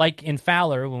 Like in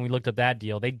Fowler, when we looked at that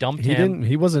deal, they dumped him.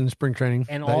 He wasn't in spring training,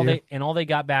 and all they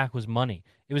got back was money.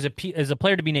 It was as a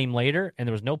player to be named later, and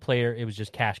there was no player. It was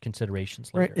just cash considerations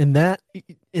later. Right,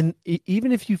 and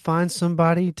even if you find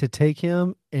somebody to take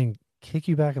him and kick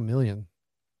you back $1 million,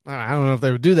 I don't know if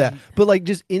they would do that, but like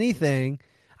just anything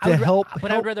to help.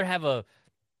 But I'd rather have a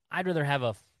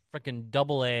freaking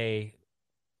AA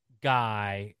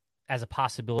guy as a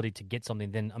possibility to get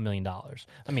something than $1 million.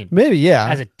 I mean, maybe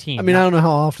as a team. I mean, I don't know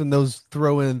how often those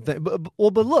throw in things, but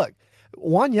look,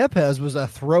 Juan Yepes was a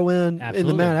throw in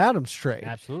the Matt Adams trade.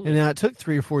 Absolutely. And it took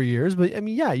 3 or 4 years, but I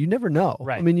mean, you never know.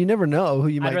 Right. I mean, you never know who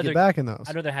you might get back in those.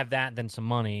 I'd rather have that than some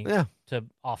money to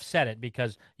offset it,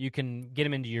 because you can get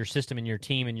them into your system and your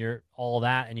team and your all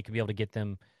that, and you can be able to get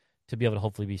them to be able to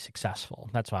hopefully be successful.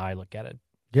 That's why I look at it.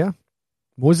 Yeah.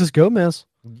 Moises Gomez.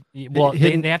 Well,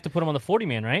 they have to put him on the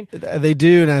 40-man, right? They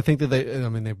do, and I think that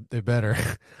they better.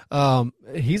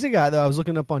 He's a guy that I was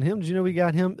looking up on him. Did you know we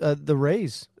got him? The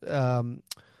Rays.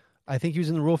 I think he was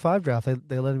in the Rule 5 draft.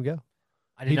 They let him go.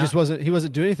 He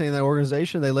wasn't doing anything in that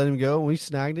organization. They let him go, and we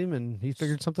snagged him, and he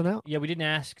figured something out. Yeah, we didn't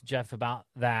ask Jeff about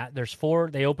that. There's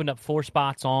 4. They opened up 4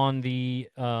 spots on the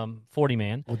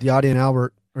 40-man. With Yadi and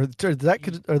Albert. Are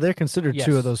they considered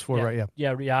 2 of those 4, right? Yeah.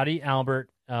 Yeah, Yadi, Albert.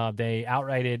 They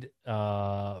outrighted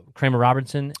Kramer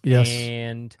Robinson. Yes.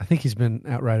 And I think he's been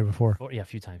outrighted before. A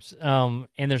few times. And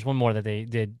there's one more that they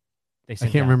did. I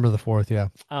can't remember the 4th, yeah.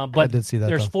 But I did see that.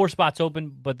 There's 4 spots open,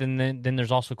 but then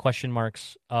there's also question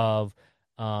marks of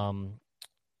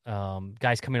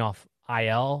guys coming off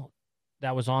IL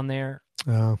that was on there.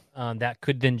 That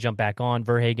could then jump back on,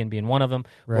 Verhagen being one of them,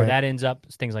 where that ends up,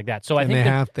 things like that. So I think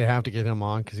they have to get him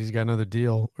on because he's got another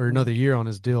deal or another year on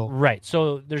his deal. Right.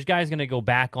 So there's guys going to go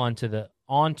back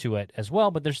onto it as well,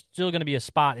 but there's still going to be a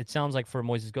spot, it sounds like, for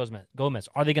Moises Gomez.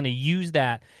 Are they going to use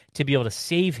that to be able to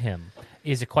save him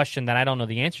is a question that I don't know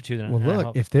the answer to. Well,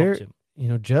 look, if they're,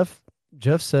 Jeff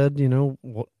said,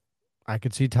 I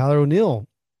could see Tyler O'Neill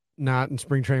not in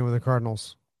spring training with the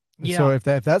Cardinals. Yeah. So if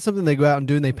that's something they go out and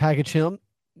do and they package him,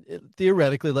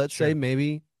 theoretically, let's say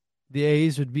maybe the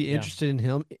A's would be interested in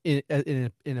him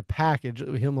in a package,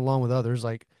 him along with others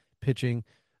like pitching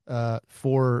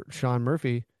for Sean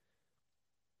Murphy.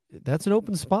 That's an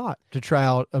open spot to try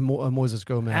out a Moises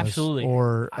Gomez. Absolutely.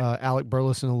 Or Alec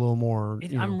Burleson a little more.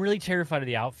 I'm really terrified of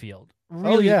the outfield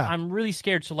really, yeah. I'm really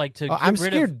scared. So like I'm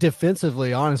scared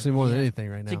defensively, honestly, more than anything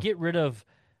right now. To get rid of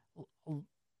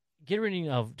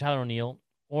Tyler O'Neill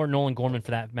or Nolan Gorman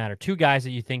for that matter, two guys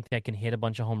that you think that can hit a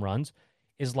bunch of home runs,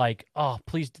 is like, oh,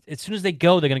 please. As soon as they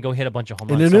go, they're going to go hit a bunch of home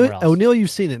runs somewhere else. O'Neill,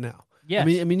 you've seen it now. Yes.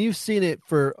 I mean, you've seen it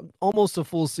for almost a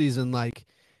full season. Like,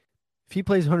 if he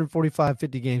plays 145,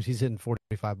 50 games, he's hitting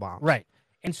 45 bombs. Right.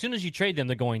 And as soon as you trade them,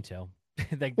 they're going to.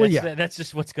 That's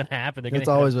just what's going to happen. That's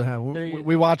always what happens.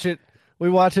 We watch it. We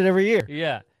watch it every year.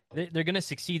 Yeah. They're going to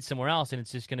succeed somewhere else, and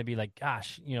it's just going to be like,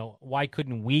 gosh, why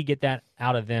couldn't we get that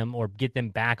out of them or get them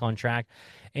back on track?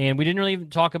 And we didn't really even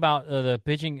talk about the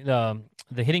pitching,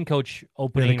 the hitting coach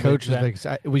opening. Yeah, the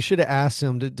coach we should have asked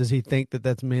him, does he think that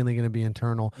that's mainly going to be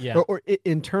internal? Yeah. Or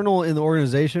internal in the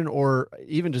organization, or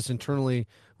even just internally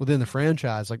within the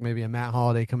franchise, like maybe a Matt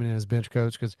Holliday coming in as bench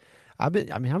coach? Because I've been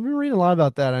reading a lot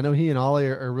about that. I know he and Ollie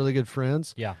are really good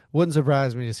friends. Yeah. Wouldn't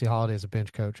surprise me to see Holliday as a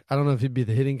bench coach. I don't know if he'd be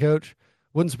the hitting coach.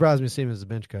 Wouldn't surprise me to see him as a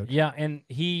bench coach. Yeah, and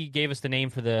he gave us the name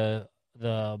for the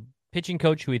pitching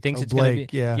coach who he thinks it's Blake, going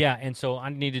to be. Yeah, and so I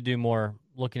need to do more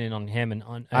looking in on him and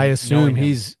on. I assume him.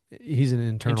 he's an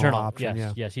internal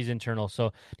option. Yes, he's internal.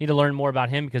 So need to learn more about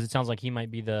him because it sounds like he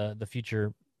might be the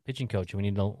future pitching coach. We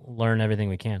need to learn everything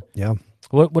we can. Yeah.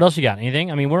 What else you got?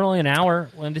 Anything? I mean, we're only an hour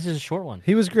when this is a short one.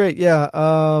 He was great.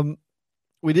 Yeah.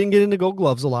 We didn't get into Gold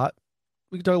Gloves a lot.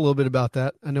 We could talk a little bit about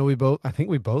that. I know I think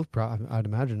we both, I'd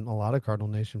imagine a lot of Cardinal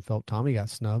Nation felt Tommy got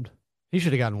snubbed. He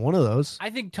should have gotten one of those. I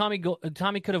think Tommy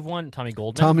could have won. Tommy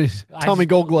Goldman. Tommy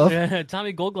Gold Glove.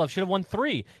 Tommy Gold Glove should have won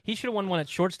 3. He should have won one at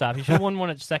shortstop. He should have won one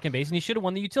at second base, and he should have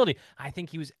won the utility. I think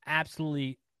he was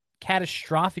absolutely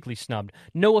catastrophically snubbed.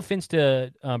 No offense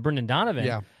to Brendan Donovan.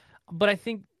 Yeah. But I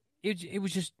think it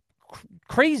was just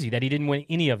crazy that he didn't win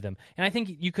any of them. And I think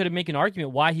you could have made an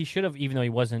argument why he should have, even though he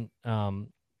wasn't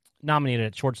nominated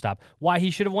at shortstop, why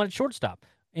he should have won at shortstop.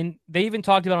 And they even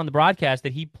talked about on the broadcast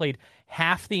that he played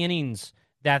half the innings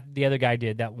that the other guy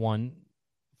did that won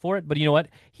for it. But you know what?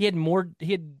 He had more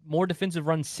defensive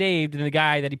runs saved than the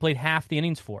guy that he played half the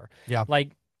innings for. Yeah.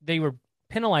 Like they were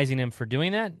penalizing him for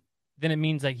doing that. Then it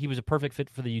means like he was a perfect fit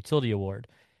for the utility award.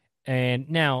 And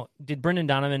now, did Brendan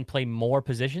Donovan play more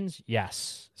positions?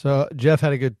 Yes. So Jeff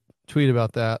had a good tweet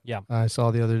about that. Yeah. I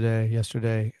saw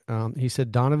yesterday. He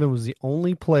said Donovan was the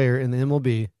only player in the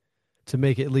MLB to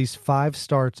make at least 5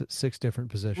 starts at 6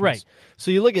 different positions. Right. So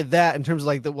you look at that in terms of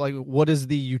like what is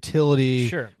the utility?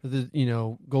 Sure. The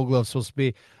Gold Glove supposed to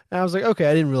be? And I was like, okay,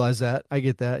 I didn't realize that. I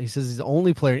get that. He says he's the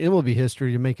only player in MLB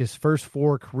history to make his first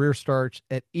 4 career starts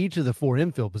at each of the 4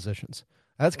 infield positions.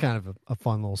 That's kind of a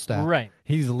fun little stat. Right.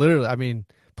 He's literally,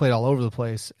 played all over the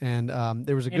place. And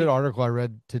there was a good article I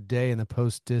read today in the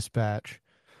Post-Dispatch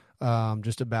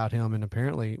just about him. And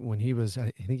apparently when he was,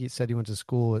 I think he said he went to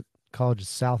school at college of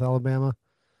South Alabama.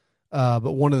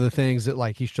 But one of the things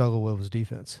that he struggled with was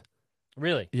defense.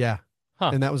 Really? Yeah. Huh.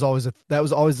 And that was always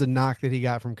the knock that he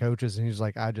got from coaches. And he was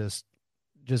like, I just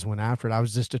went after it. I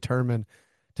was just determined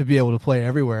to be able to play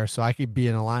everywhere so I could be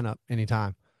in a lineup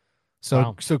anytime.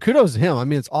 So kudos to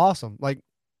him. It's awesome. Like,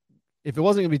 if it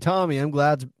wasn't going to be Tommy, I'm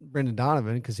glad it's Brendan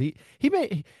Donovan because he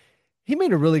made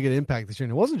a really good impact this year.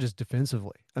 And it wasn't just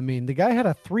defensively. The guy had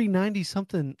a 390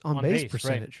 something on base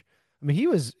percentage. Right. He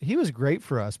was great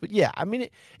for us. But yeah,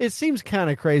 it seems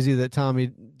kind of crazy that Tommy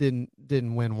didn't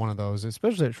win one of those,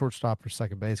 especially at shortstop or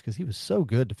second base, because he was so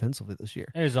good defensively this year.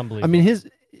 It was unbelievable.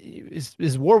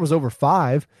 His WAR was over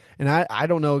 5, and I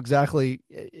don't know exactly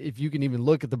if you can even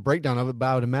look at the breakdown of it, but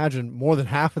I would imagine more than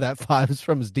half of that 5 is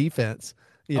from his defense.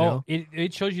 You know?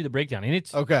 It shows you the breakdown, and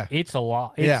it's okay. It's a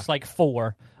lot. It's like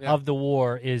 4 of the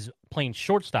WAR is playing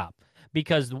shortstop.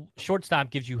 Because the shortstop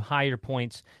gives you higher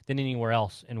points than anywhere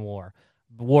else in WAR.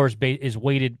 WAR is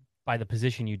weighted by the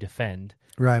position you defend.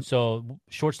 Right. So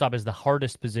shortstop is the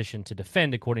hardest position to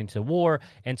defend according to WAR,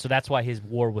 and so that's why his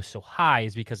WAR was so high,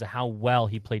 is because of how well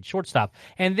he played shortstop.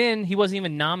 And then he wasn't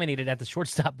even nominated at the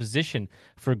shortstop position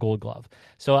for Gold Glove.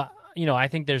 So I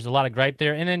think there's a lot of gripe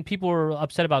there. And then people were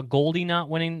upset about Goldie not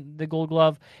winning the Gold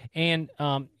Glove, and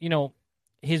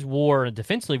his WAR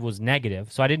defensively was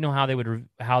negative, so I didn't know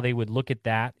how they would look at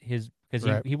that. Because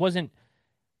he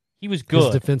was good.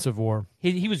 His defensive WAR.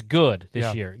 He was good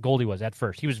this year. Goldie was at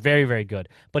first. He was very, very good,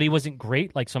 but he wasn't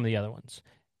great like some of the other ones.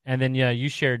 And then you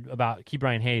shared about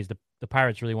Ke'Bryan Hayes. The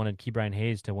Pirates really wanted Ke'Bryan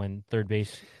Hayes to win third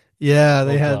base. Yeah,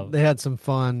 they had some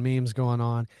fun memes going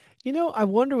on. I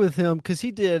wonder with him because he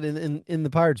did in the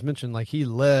Pirates mentioned he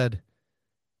led.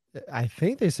 I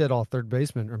think they said all third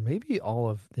basemen, or maybe all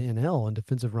of the NL in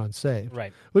defensive runs saved,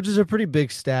 right? Which is a pretty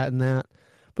big stat in that.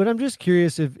 But I'm just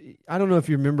curious I don't know if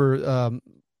you remember,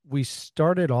 we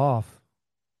started off.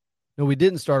 No, we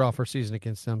didn't start off our season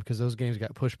against them because those games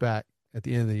got pushed back at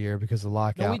the end of the year because of the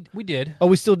lockout. No, we did. Oh,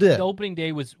 we still did. The opening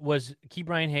day was Key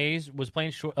Brian Hayes was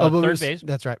playing but third base.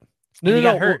 That's right. And he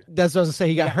got hurt. That's what I was going to say.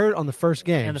 He got hurt on the first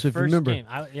game. And the so if first you remember,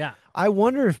 game, I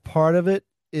wonder if part of it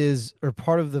is, or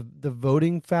part of the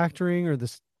voting factoring or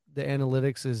the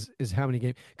analytics is how many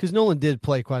games, because Nolan did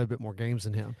play quite a bit more games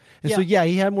than him, and so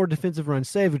he had more defensive runs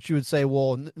saved, which you would say,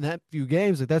 well, in that few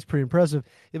games, like that's pretty impressive.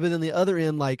 But then the other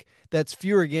end, like that's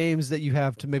fewer games that you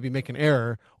have to maybe make an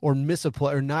error or miss a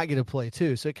play or not get a play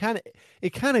too. So it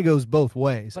kind of goes both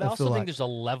ways. But I also think there's a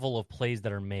level of plays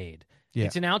that are made. Yeah.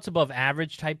 It's an outs above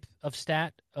average type of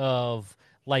stat of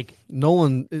like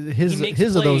Nolan, his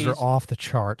plays, of those are off the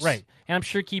charts. Right. And I'm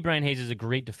sure Key Brian Hayes is a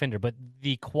great defender, but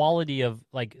the quality of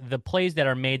like the plays that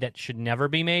are made that should never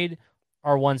be made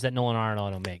are ones that Nolan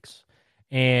Arenado makes.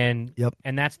 And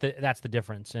and that's the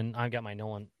difference. And I've got my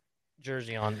Nolan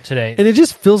jersey on today. And it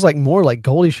just feels like more like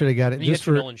Goldie should have got it. And you just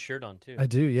got your for Nolan shirt on too. I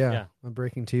do, yeah. My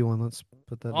Breaking T one. Let's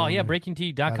put that. Oh yeah,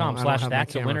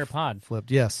 BreakingT.com/That's-a-Winner-pod. Flipped.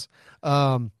 Yes.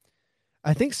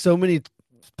 I think so many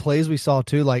plays we saw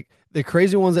too, like the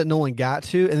crazy ones that Nolan got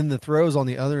to, and then the throws on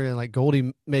the other end, like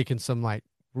Goldie making some like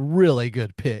really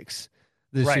good picks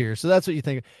this year. So that's what you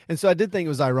think. And so I did think it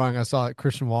was ironic. I saw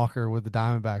Christian Walker with the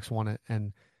Diamondbacks won it,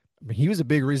 and I mean, he was a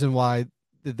big reason why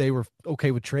that they were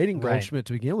okay with trading Goldschmidt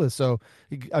to begin with. So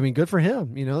I mean, good for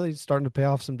him. You know, he's starting to pay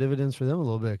off some dividends for them a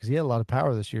little bit because he had a lot of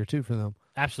power this year too for them.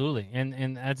 Absolutely,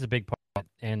 and that's a big part.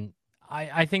 And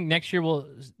I think next year we'll,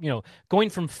 going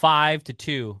from 5 to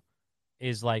 2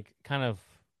 is like kind of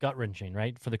gut-wrenching,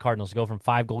 right? For the Cardinals to go from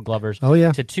 5 Gold Glovers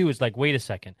to 2 is like, wait a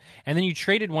second. And then you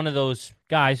traded one of those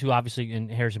guys who obviously, in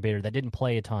Harrison Bader, that didn't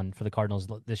play a ton for the Cardinals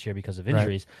this year because of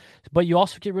injuries. Right. But you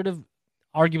also get rid of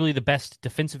arguably the best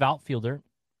defensive outfielder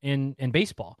in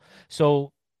baseball.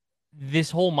 So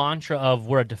this whole mantra of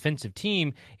we're a defensive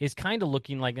team is kind of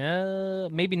looking like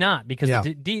maybe not, because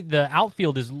the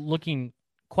outfield is looking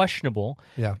questionable.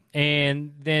 Yeah.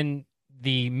 And then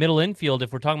the middle infield,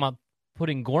 if we're talking about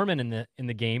putting Gorman in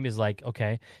the game, is like,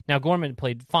 okay, now Gorman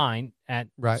played fine at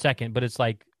second, but it's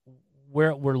like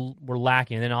we're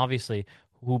lacking. And then obviously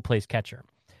who plays catcher?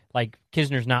 Like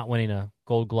Kisner's not winning a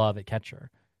Gold Glove at catcher.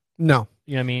 No.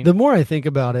 You know what I mean? The more I think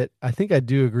about it, I think I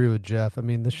do agree with Jeff. I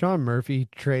mean, the Sean Murphy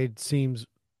trade seems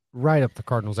right up the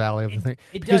Cardinals' alley of the thing,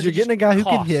 because you're getting a guy who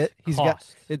can hit. He's got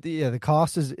it. Yeah, the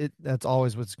cost is it. That's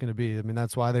always what's going to be. I mean,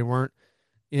 that's why they weren't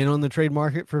in on the trade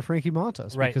market for Frankie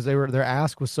Montas, because their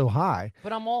ask was so high.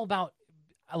 But I'm all about.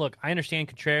 Look, I understand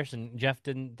Contreras, and Jeff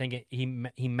didn't think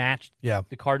he matched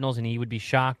the Cardinals, and he would be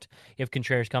shocked if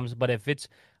Contreras comes. But if it's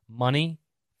money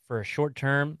for a short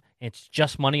term, it's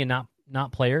just money and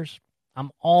not players,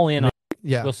 I'm all in on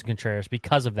Wilson Contreras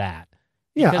because of that.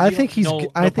 Yeah, I think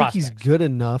he's good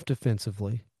enough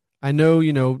defensively. I know,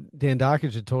 Dan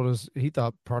Dockage had told us he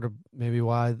thought part of maybe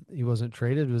why he wasn't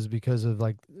traded was because of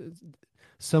like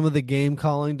some of the game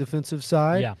calling defensive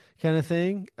side kind of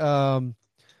thing.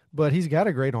 But he's got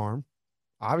a great arm.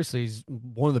 Obviously, he's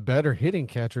one of the better hitting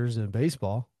catchers in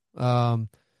baseball.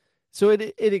 So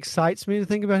it excites me to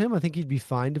think about him. I think he'd be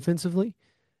fine defensively.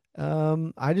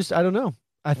 I don't know.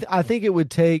 I think it would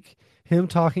take him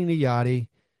talking to Yachty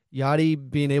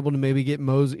being able to maybe get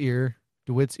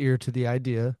DeWitt's ear to the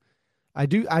idea. I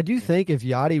do think if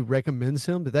Yachty recommends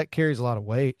him, that carries a lot of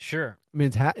weight. Sure. I mean,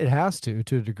 it has to a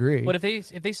degree. But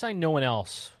if they sign no one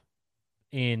else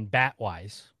in bat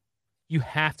wise, you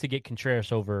have to get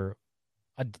Contreras over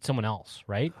someone else,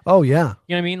 right? Oh yeah.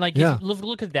 You know what I mean? Like,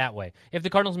 look at it that way. If the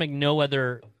Cardinals make no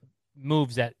other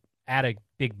moves that add a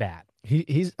big bat,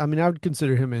 he's. I mean, I would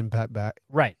consider him impact bat.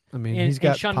 Right. I mean,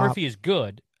 and Sean Murphy is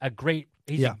good.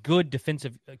 He's a good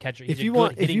defensive catcher. If you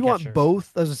want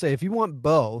both, as I say, if you want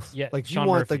both, like you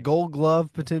want the Gold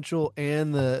Glove potential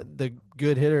and the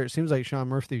good hitter, it seems like Sean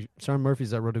Murphy's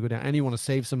that road to go down. And you want to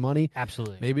save some money,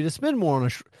 absolutely. Maybe to spend more on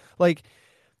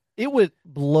it would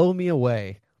blow me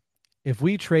away if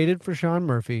we traded for Sean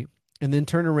Murphy and then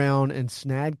turn around and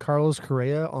snag Carlos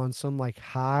Correa on some like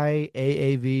high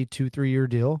AAV 2-3 year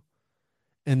deal,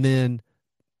 and then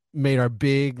made our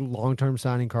big long-term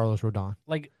signing Carlos Rodon.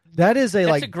 Like that is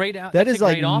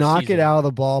knock it out of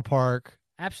the ballpark.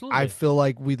 Absolutely. I feel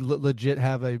like we legit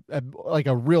have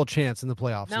a real chance in the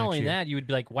playoffs. Not only that, you would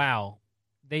be like, wow,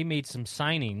 they made some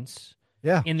signings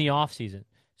in the offseason.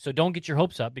 So don't get your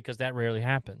hopes up, because that rarely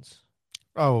happens.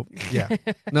 Oh, yeah.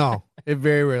 No, it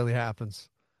very rarely happens.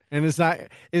 And it's not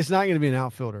going to be an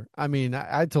outfielder. I mean,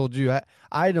 I told you,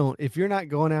 I don't, if you're not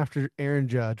going after Aaron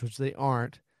Judge, which they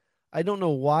aren't, I don't know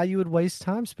why you would waste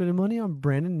time spending money on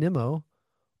Brandon Nimmo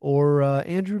or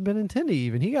Andrew Benintendi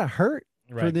even. He got hurt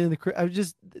for the end of the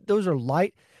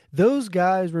career. Those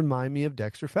guys remind me of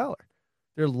Dexter Fowler.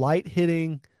 They're light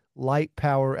hitting, light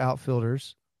power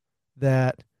outfielders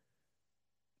that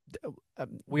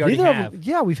we already neither have. of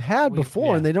them, we've had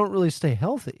before, and they don't really stay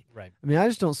healthy. Right. I mean, I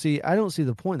don't see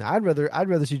the point. I'd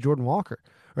rather see Jordan Walker,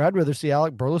 or I'd rather see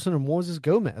Alec Burleson and Moises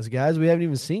Gomez, guys we haven't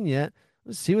even seen yet.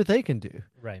 Let's see what they can do.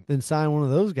 Right. Then sign one of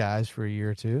those guys for a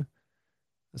year or two.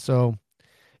 So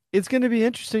it's going to be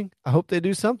interesting. I hope they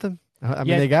do something. I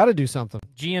mean, they got to do something.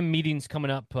 GM meetings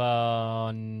coming up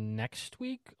next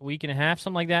week, a week and a half,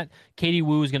 something like that. Katie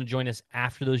Wu is going to join us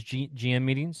after those GM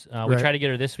meetings. We tried to get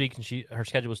her this week, and her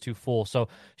schedule was too full. So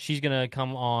she's going to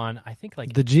come on, I think,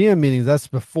 like... The GM meetings, that's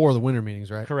before the winter meetings,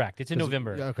 right? Correct. It's in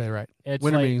November. Okay, right. It's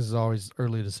winter meetings is always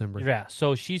early December. Yeah,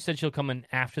 so she said she'll come in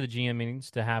after the GM meetings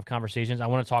to have conversations. I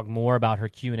want to talk more about her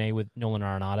Q&A with Nolan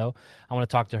Arenado. I want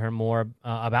to talk to her more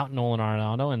about Nolan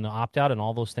Arenado and the opt-out and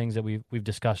all those things that we've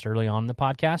discussed early on in the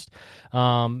podcast.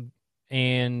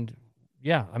 And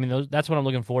yeah, I mean, that's what I'm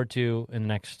looking forward to in the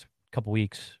next couple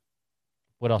weeks.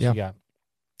 What else you got?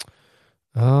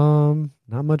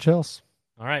 Not much else.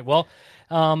 All right. Well,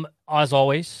 as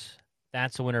always,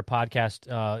 That's a Winner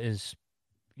podcast is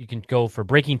you can go for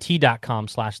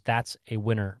breakingt.com/that's a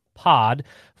winner pod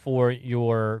for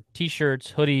your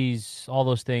t-shirts, hoodies, all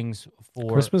those things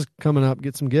for Christmas coming up.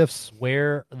 Get some gifts.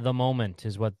 Wear the moment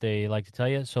is what they like to tell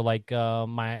you. So like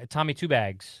my Tommy Two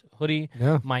Bags hoodie,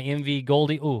 my MV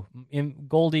Goldie.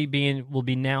 Goldie will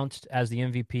be announced as the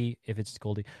MVP if it's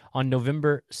Goldie on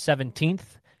November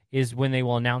 17th is when they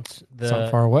will announce It's not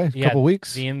far away. A couple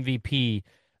weeks. The MVP.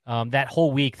 That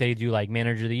whole week they do like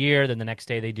Manager of the Year. Then the next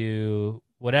day they do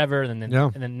whatever. And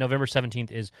then November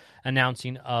 17th is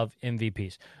announcing of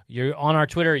MVPs. You're on our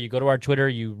Twitter. You go to our Twitter.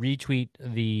 You retweet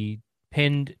the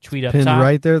pinned tweet up top. Pinned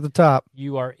right there at the top.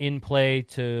 You are in play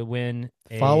to win.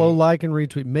 Follow, like, and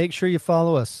retweet. Make sure you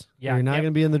follow us. Yeah, you're not going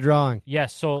to be in the drawing.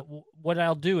 Yes. So what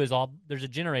I'll do is there's a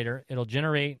generator. It'll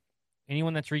generate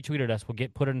anyone that's retweeted us will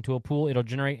get put into a pool. It'll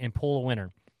generate and pull a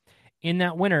winner. In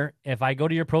that winner, if I go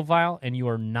to your profile and you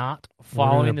are not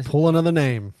following this, pull another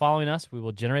name. Following us, we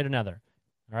will generate another.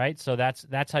 All right, so that's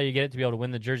how you get it to be able to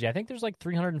win the jersey. I think there's like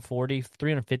 340,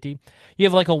 350. You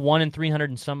have like a 1 in 300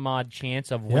 and some odd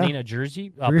chance of winning a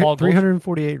jersey. Paul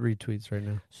 348 retweets right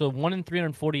now. So 1 in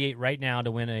 348 right now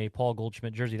to win a Paul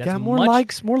Goldschmidt jersey. That's more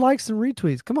likes than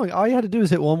retweets. Come on, all you had to do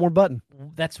is hit one more button.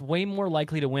 That's way more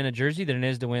likely to win a jersey than it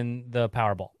is to win the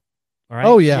Powerball. All right.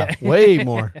 Oh yeah. Way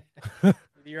more.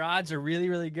 Your odds are really,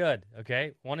 really good,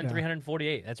 okay? 1 in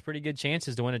 348. That's pretty good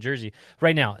chances to win a jersey.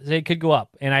 Right now, they could go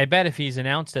up. And I bet if he's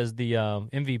announced as the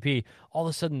MVP, all of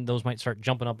a sudden those might start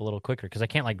jumping up a little quicker because I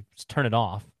can't, like, turn it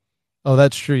off. Oh,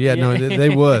 that's true. Yeah, no, they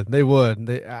would. They would.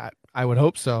 I would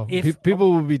hope so.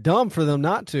 People would be dumb for them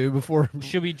not to before.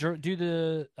 Should we do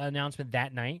the announcement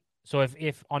that night? So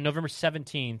if on November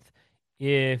 17th,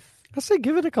 I say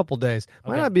give it a couple days.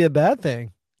 Might not be a bad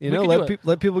thing.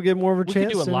 Let people get more of a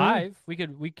chance. We could do it live. We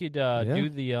could do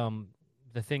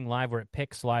the thing live where it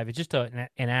picks live. It's just an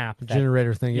app.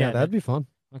 Generator thing. Yeah, that'd be fun.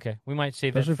 Okay, we might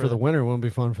save especially that for the winner. It wouldn't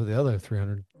be fun for the other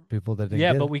 300 people that didn't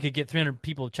get but it. we could get 300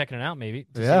 people checking it out maybe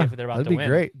to see if they're about that'd to be win.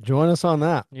 Great. Join us on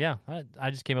that. Yeah, I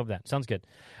just came up with that. Sounds good.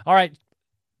 All right.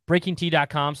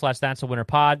 BreakingT.com/That's a Winner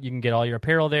Pod. You can get all your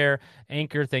apparel there.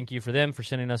 Anchor, thank you for them for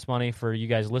sending us money for you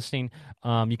guys listening.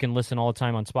 You can listen all the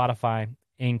time on Spotify,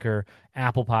 Anchor,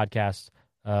 Apple Podcasts,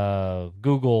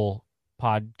 Google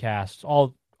Podcasts,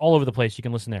 all over the place. You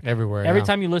can listen there. Everywhere. Every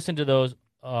time you listen to those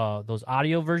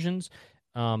audio versions,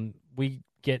 we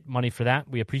get money for that.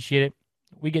 We appreciate it.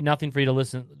 We get nothing for you to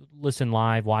listen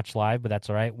live, watch live, but that's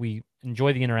all right. We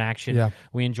enjoy the interaction. Yeah.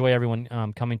 We enjoy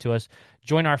everyone coming to us.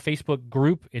 Join our Facebook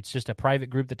group. It's just a private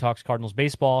group that talks Cardinals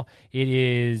baseball.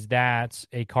 That's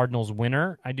a Cardinals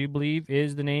Winner, I do believe,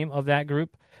 is the name of that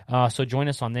group. So join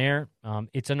us on there.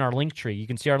 It's in our link tree. You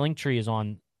can see our link tree is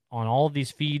on all of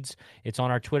these feeds. It's on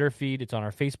our Twitter feed. It's on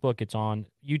our Facebook. It's on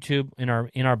YouTube. In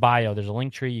our bio, there's a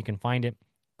link tree. You can find it.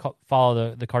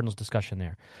 Follow the Cardinals discussion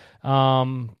there.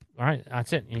 All right,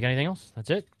 that's it. You got anything else? That's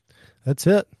it. That's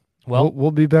it. Well,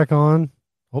 we'll be back on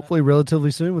hopefully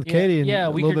relatively soon with Katie and a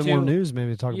little bit more news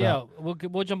maybe to talk about. Yeah,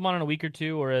 we'll jump on in a week or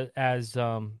two, or as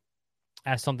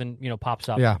something pops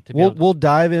up. Yeah, we'll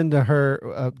dive into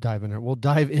her. We'll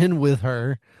dive in with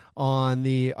her on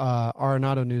the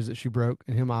Arenado news that she broke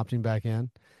and him opting back in,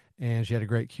 and she had a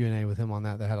great Q&A with him on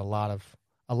that. That had a lot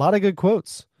of good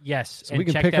quotes. Yes, so we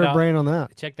can pick her brain on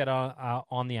that. Check that out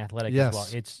on The Athletic as well.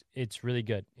 It's really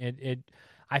good.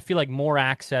 I feel like more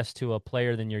access to a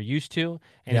player than you're used to,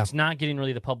 and it's not getting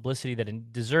really the publicity that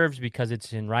it deserves because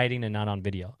it's in writing and not on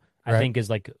video. I think is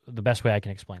like the best way I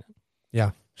can explain it.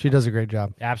 Yeah, she does a great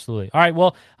job. Absolutely. All right,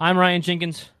 well, I'm Ryan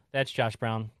Jenkins. That's Josh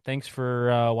Brown. Thanks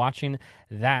for watching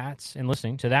that and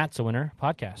listening to That's a Winner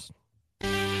podcast.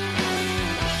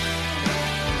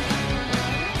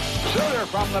 Suter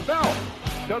from the belt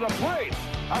to the plate.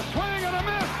 A swing and a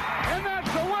miss, and that's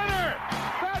a winner.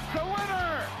 That's a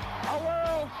winner. A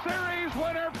World Series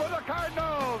winner for the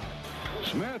Cardinals.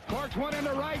 Smith corks one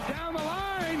into right down the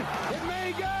line. It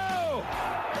may go.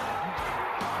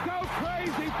 Go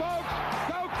crazy, folks.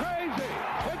 Go crazy.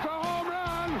 It's a home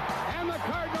run, and the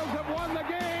Cardinals have won the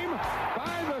game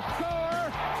by the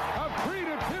score of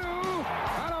 3-2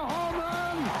 and a home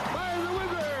run by the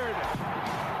Wizard.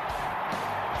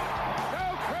 Go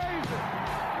crazy.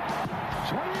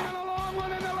 Swinging a long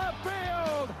one into left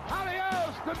field.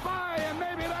 Adios, goodbye, and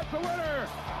maybe that's the winner.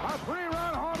 A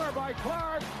 3-run homer by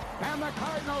Clark, and the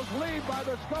Cardinals lead by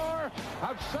the score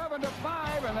of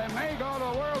 7-5, and they may go to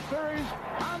the World Series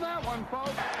on that one,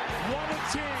 folks. What a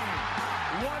team.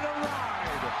 What a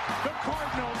ride. The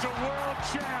Cardinals are world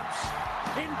champs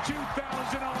in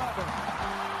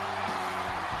 2011.